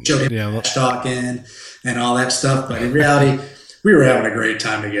 They showed him talking and all that stuff, but in reality, we were having a great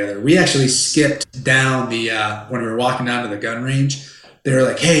time together. We actually skipped down when we were walking down to the gun range. They were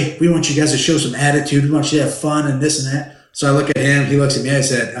like, "Hey, we want you guys to show some attitude. We want you to have fun and this and that." So I look at him. He looks at me.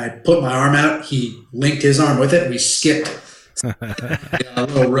 I put my arm out. He linked his arm with it. We skipped a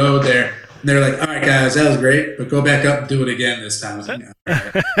little road there. And they're like, "All right, guys, that was great, but go back up and do it again this time." I was like, "All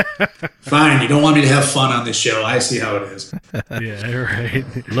right. Fine, you don't want me to have fun on this show. I see how it is." Yeah, right.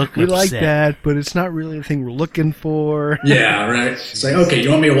 We like that, but it's not really the thing we're looking for. Yeah, right. It's like, okay, you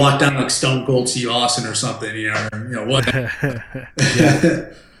want me to walk down like Stone Cold Steve Austin or something, what?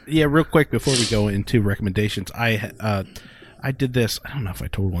 Yeah, real quick before we go into recommendations, I did this. I don't know if I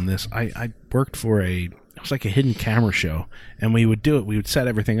told one this. I worked for it was like a hidden camera show, and we would do it. We would set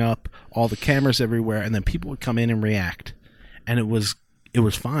everything up, all the cameras everywhere, and then people would come in and react, and it was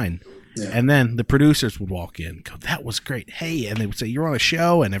fine. Yeah. And then the producers would walk in, go, "That was great, hey," and they would say, "You're on a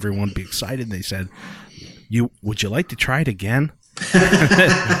show," and everyone would be excited. And they said, "Would you like to try it again?"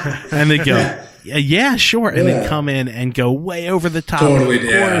 And they go, "Yeah, sure." And they come in and go way over the top. Totally,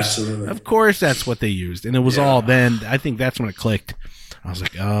 Of course, that's what they used, and it was all. Then I think that's when it clicked. I was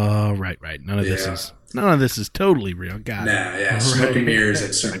like, "Oh, right. None of this is totally real." God. Nah, smoking mirrors at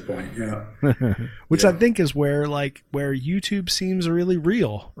a certain point. Yeah. Which I think is where YouTube seems really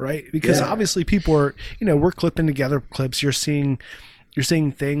real, right? Because obviously people are, we're clipping together clips. You're seeing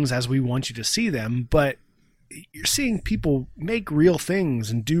things as we want you to see them, but you're seeing people make real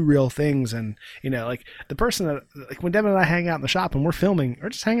things and do real things. And, like the person that, like when Devin and I hang out in the shop and we're filming, or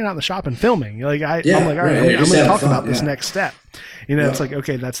just hanging out in the shop and filming, I'm like, all right, I'm going to talk about this next step. It's like,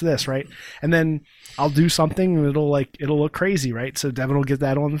 okay, that's this, right? And then I'll do something and it'll look crazy, right? So Devin will get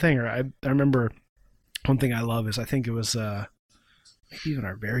that on the thing. Or I remember one thing I love is, I think it was, maybe even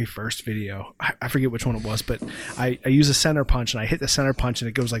our very first video, I forget which one it was, but I use a center punch and I hit the center punch and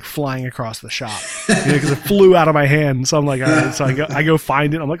it goes like flying across the shop because it flew out of my hand. So I'm like, all right, so I go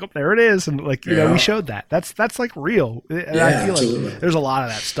find it. I'm like, oh, there it is. And like, we showed that. That's like real. And I feel like there's a lot of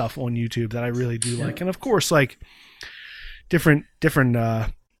that stuff on YouTube that I really do like. And of course, like different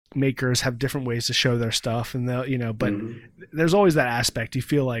makers have different ways to show their stuff, and they'll, but there's always that aspect. You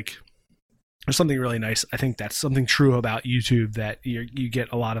feel like there's something really nice. I think that's something true about YouTube, that you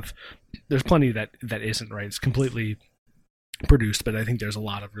get a lot of, there's plenty that isn't, right? It's completely produced, but I think there's a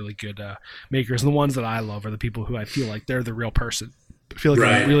lot of really good makers. And the ones that I love are the people who I feel like they're the real person. I feel like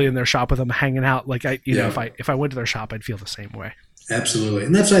I'm really in their shop with them, hanging out. Like if I went to their shop, I'd feel the same way. Absolutely.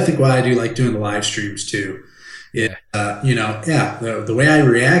 And that's, I think, why I do like doing the live streams too. The way I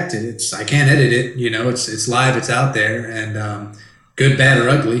react, I can't edit it, it's live, it's out there, and good, bad, or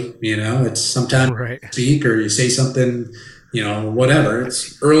ugly, it's sometimes you speak or you say something, whatever.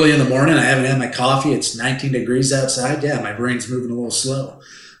 It's early in the morning. I haven't had my coffee. It's 19 degrees outside. Yeah, my brain's moving a little slow.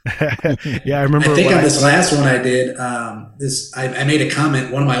 Yeah, I remember. I think on this last one I did, I made a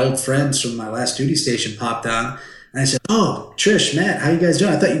comment. One of my old friends from my last duty station popped on, and I said, "Oh, Trish, Matt, how you guys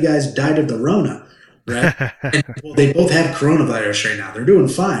doing? I thought you guys died of the Rona." Right? And, well, they both have coronavirus right now. They're doing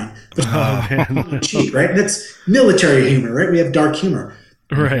fine. But cheap, right? And it's military humor, right? We have dark humor.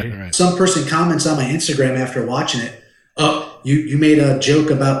 Right. Some person comments on my Instagram after watching it, "Oh, you made a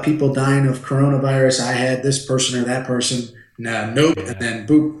joke about people dying of coronavirus. I had this person or that person." Nope. And then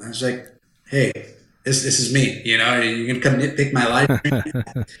boop. I was like, "Hey, this is me. You know, you can come nitpick my life.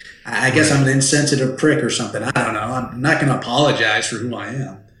 I guess I'm an insensitive prick or something. I don't know. I'm not going to apologize for who I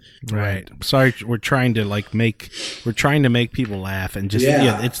am. Right. Sorry, we're trying to make people laugh and just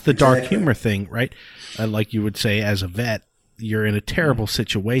it's the dark humor thing, right? Like you would say, as a vet, you're in a terrible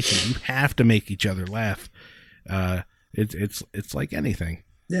situation. You have to make each other laugh. It's like anything.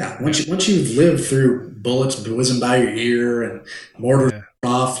 Yeah. Once you've lived through bullets whizzing by your ear and mortar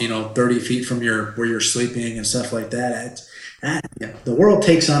off, 30 feet from where you're sleeping and stuff like that, the world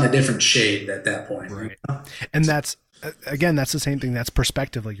takes on a different shade at that point. Right. And that's the same thing. That's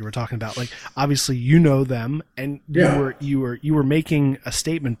perspective, like you were talking about. Like, obviously, you know them, and you were making a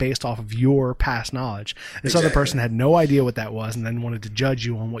statement based off of your past knowledge. This other person had no idea what that was, and then wanted to judge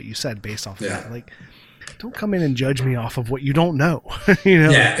you on what you said based off of that. Like, don't come in and judge me off of what you don't know.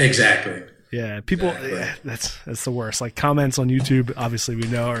 Yeah, exactly. Yeah, people. That's the worst. Like, comments on YouTube, obviously we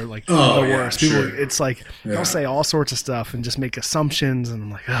know, are like the worst. People, it's like they'll say all sorts of stuff and just make assumptions, and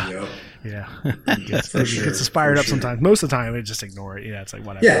I'm like, it gets us fired up sometimes. Most of the time, we just ignore it. Yeah, it's like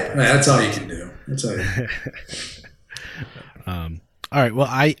whatever. Yeah, that's all you can do. That's all. All right. Well,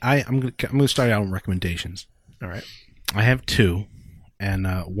 I'm gonna start out on recommendations. All right. I have two, and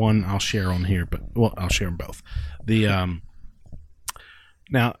one I'll share on here, but I'll share them both.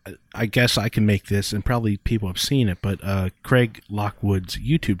 Now, I guess I can make this, and probably people have seen it, but Craig Lockwood's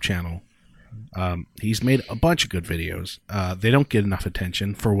YouTube channel, he's made a bunch of good videos. They don't get enough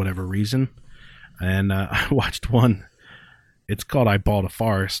attention for whatever reason. And I watched one. It's called I Bought a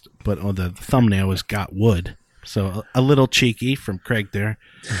Forest, but on the thumbnail is Got Wood. So a little cheeky from Craig there.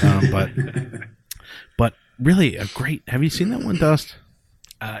 But really a great... Have you seen that one, Dust?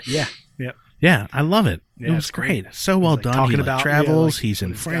 Yeah. Yeah, I love it. Yeah, it was great. So well done. He travels. He's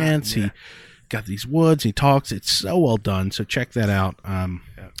in France. He got these woods. He talks. It's so well done. So check that out.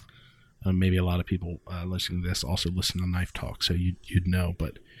 Maybe a lot of people listening to this also listen to Knife Talk, so you'd know.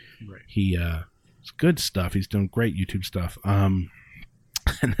 But it's good stuff. He's doing great YouTube stuff. And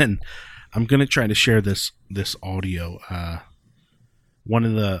then I'm going to try to share this audio. One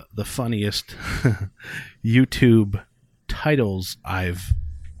of the funniest YouTube titles I've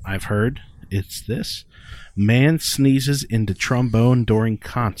heard. It's this: man sneezes into trombone during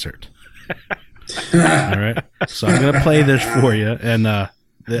concert. All right, so I'm gonna play this for you, and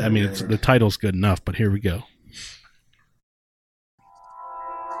the title's good enough, but here we go.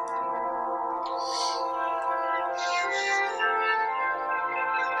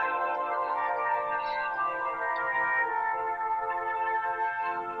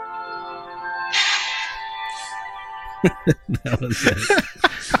 That was it.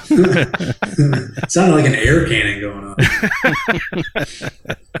 Sounded like an air cannon going on.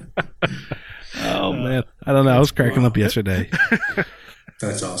 Oh man, I don't know. I was cracking up yesterday.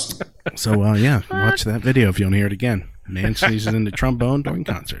 That's awesome. So watch that video if you want to hear it again. Man sneezes into trombone during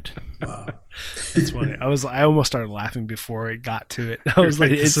concert. Wow. That's funny. I almost started laughing before it got to it. I was like,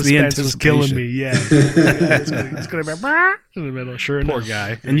 the suspense was killing me. Yeah. It's gonna be in the middle. Sure enough. Poor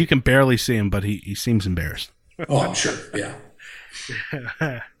guy. And you can barely see him, but he seems embarrassed. Oh, I'm sure. Yeah.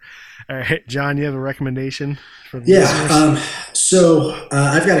 All right, John, you have a recommendation for the listeners? So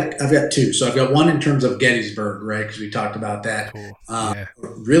I've got two. So I've got one in terms of Gettysburg, right? Because we talked about that. Cool.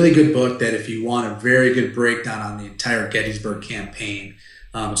 Really good book that if you want a very good breakdown on the entire Gettysburg campaign,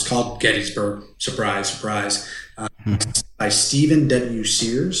 it's called Gettysburg. Surprise, surprise. By Stephen W.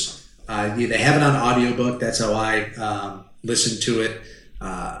 Sears. They have it on audiobook. That's how I listened to it.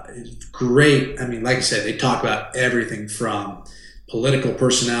 It's great. I mean, like I said, they talk about everything from political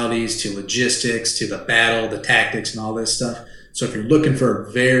personalities to logistics to the battle, the tactics, and all this stuff. So if you're looking for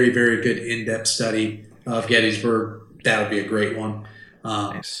a very, very good in-depth study of Gettysburg, that would be a great one.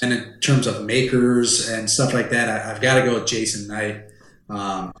 Nice. And in terms of makers and stuff like that, I've got to go with Jason Knight.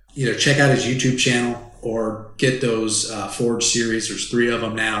 Either check out his YouTube channel or get those Forge series. There's 3 of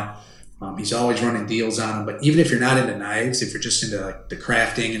them now. He's always running deals on them. But even if you're not into knives, if you're just into like the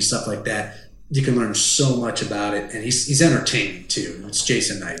crafting and stuff like that, you can learn so much about it. And he's entertaining too. It's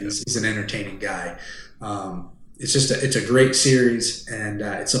Jason Knight. He's an entertaining guy. It's a great series, and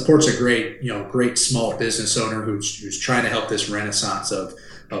it supports a great small business owner who's trying to help this renaissance of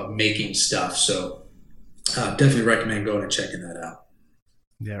making stuff. So definitely recommend going and checking that out.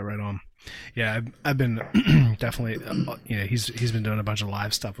 Yeah, right on. Yeah, I've been definitely, he's been doing a bunch of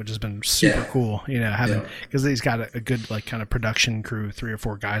live stuff, which has been super cool, because he's got a good, kind of production crew, 3 or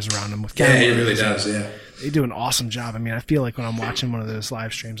 4 guys around him with cameras. Yeah, he really does, yeah. They do an awesome job. I mean, I feel like when I'm watching one of those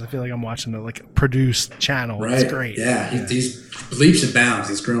live streams, I feel like I'm watching a produced channel. Right. It's great. Yeah, he's leaps and bounds.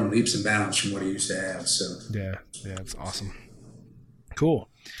 He's grown leaps and bounds from what he used to have, so. Yeah, it's awesome. Cool.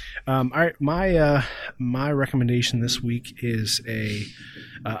 All right, my recommendation this week is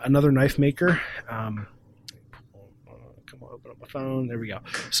another knife maker. Come on, open up my phone. There we go.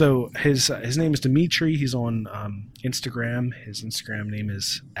 So his name is Dimitri. He's on Instagram. His Instagram name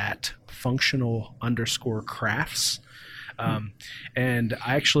is @functional_crafts. And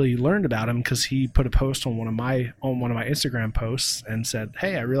I actually learned about him because he put a post on one of my Instagram posts and said,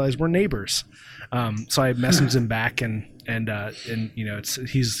 "Hey, I realized we're neighbors." So I messaged him back and you know,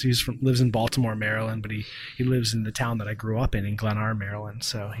 lives in Baltimore, Maryland, but he lives in the town that I grew up in Glen Maryland.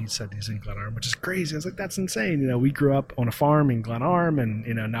 So he said he's in Glen which is crazy. I was like, that's insane. You know, we grew up on a farm in Glen and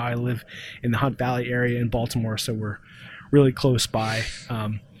you know, now I live in the Hunt Valley area in Baltimore, so we're really close by.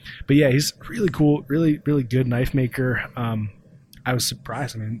 But yeah, he's really cool, really, really good knife maker. I was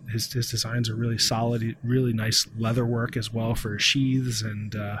surprised. I mean, his designs are really solid, really nice leather work as well for sheaths,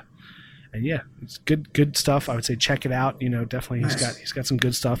 and yeah, it's good stuff. I would say check it out. You know, definitely he's got some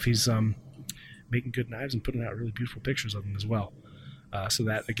good stuff. He's making good knives and putting out really beautiful pictures of them as well. So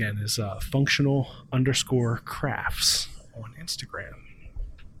that again is functional_crafts on Instagram.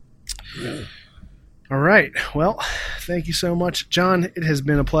 Yeah. All right. Well, thank you so much, John. It has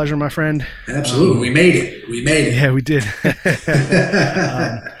been a pleasure, my friend. Absolutely. We made it. Yeah, we did.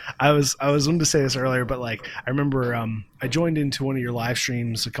 I was wanting to say this earlier, but like I remember I joined into one of your live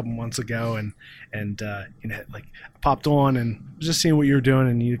streams a couple months ago, and you know, like I popped on and was just seeing what you were doing,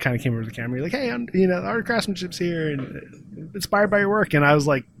 and you kind of came over to the camera. You're like, "Hey, you know, the Art of Craftsmanship's here, and inspired by your work." And I was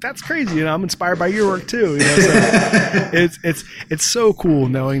like, "That's crazy! You know, I'm inspired by your work too." You know, so it's so cool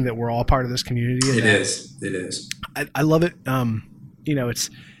knowing that we're all part of this community. It is. I love it. You know, it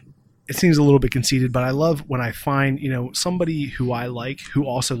seems a little bit conceited, but I love when I find, you know, somebody who I like who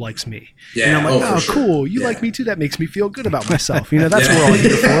also likes me. Yeah. And I'm like, oh sure. Cool. You like me too. That makes me feel good about myself. You know, that's what we're all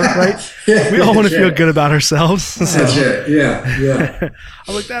here for, right? We all want to feel good about ourselves. So, that's it. Yeah.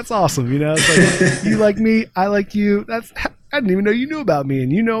 I'm like, that's awesome. You know, it's like, you like me, I like you. I didn't even know you knew about me,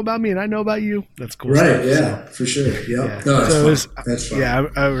 and you know about me, and I know about you. That's cool. Right. Stuff, yeah, for sure. Yep. Yeah. No, that's fun. Yeah,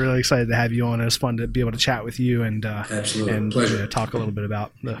 I'm really excited to have you on. It was fun to be able to chat with you and absolutely pleasure. You know, talk a little bit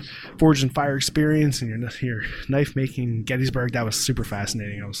about the Forge and Fire experience and your knife making in Gettysburg. That was super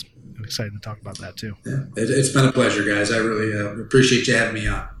fascinating. I'm excited to talk about that too. Yeah, it's been a pleasure, guys. I really appreciate you having me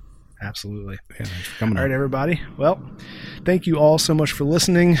on. Absolutely. Yeah, thanks for coming. All right, everybody. Well, thank you all so much for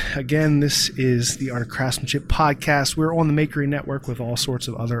listening. Again, this is the Art of Craftsmanship podcast. We're on the Makery Network with all sorts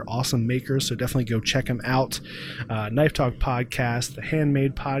of other awesome makers, so definitely go check them out. Knife Talk podcast, the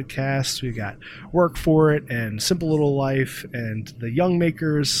Handmade podcast. We got Work For It and Simple Little Life and the Young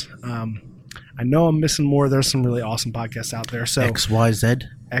Makers. I know I'm missing more. There's some really awesome podcasts out there. So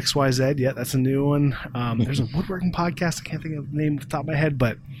XYZ, yeah, that's a new one. There's a woodworking podcast. I can't think of the name off the top of my head,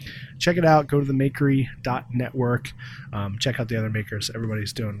 but check it out. Go to the makery.network. Check out the other makers.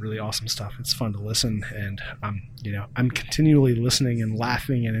 Everybody's doing really awesome stuff. It's fun to listen, and you know, I'm continually listening and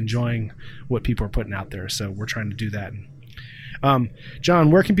laughing and enjoying what people are putting out there. So we're trying to do that.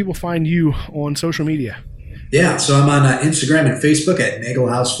 John, where can people find you on social media? Yeah, so I'm on Instagram and Facebook at Nagel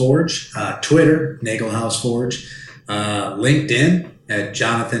House Forge, Twitter, Nagel House Forge, LinkedIn at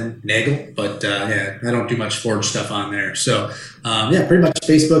Jonathan Nagel, but yeah, I don't do much Forge stuff on there. So yeah, pretty much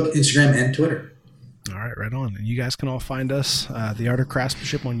Facebook, Instagram, and Twitter. All right, right on. And you guys can all find us, The Art of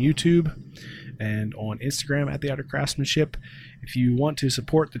Craftsmanship, on YouTube and on Instagram at The Art of Craftsmanship. If you want to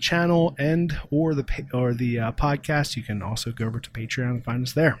support the channel and or the podcast, you can also go over to Patreon and find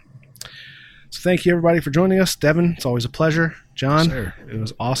us there. So thank you, everybody, for joining us. Devin, it's always a pleasure. John, it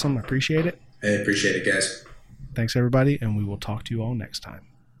was awesome. I appreciate it. I appreciate it, guys. Thanks, everybody, and we will talk to you all next time.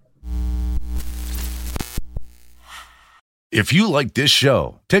 If you like this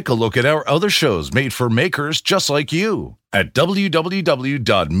show, take a look at our other shows made for makers just like you at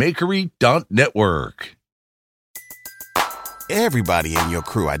www.makery.network. Everybody in your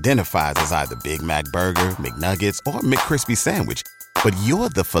crew identifies as either Big Mac Burger, McNuggets, or McCrispy Sandwich. But you're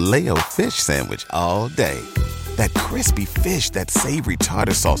the Filet-O-Fish Sandwich all day. That crispy fish, that savory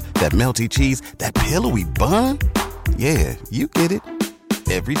tartar sauce, that melty cheese, that pillowy bun. Yeah, you get it.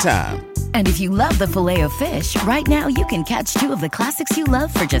 Every time. And if you love the Filet-O-Fish, right now you can catch two of the classics you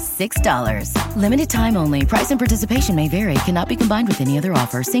love for just $6. Limited time only. Price and participation may vary. Cannot be combined with any other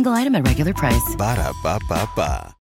offer. Single item at regular price. Ba-da-ba-ba-ba.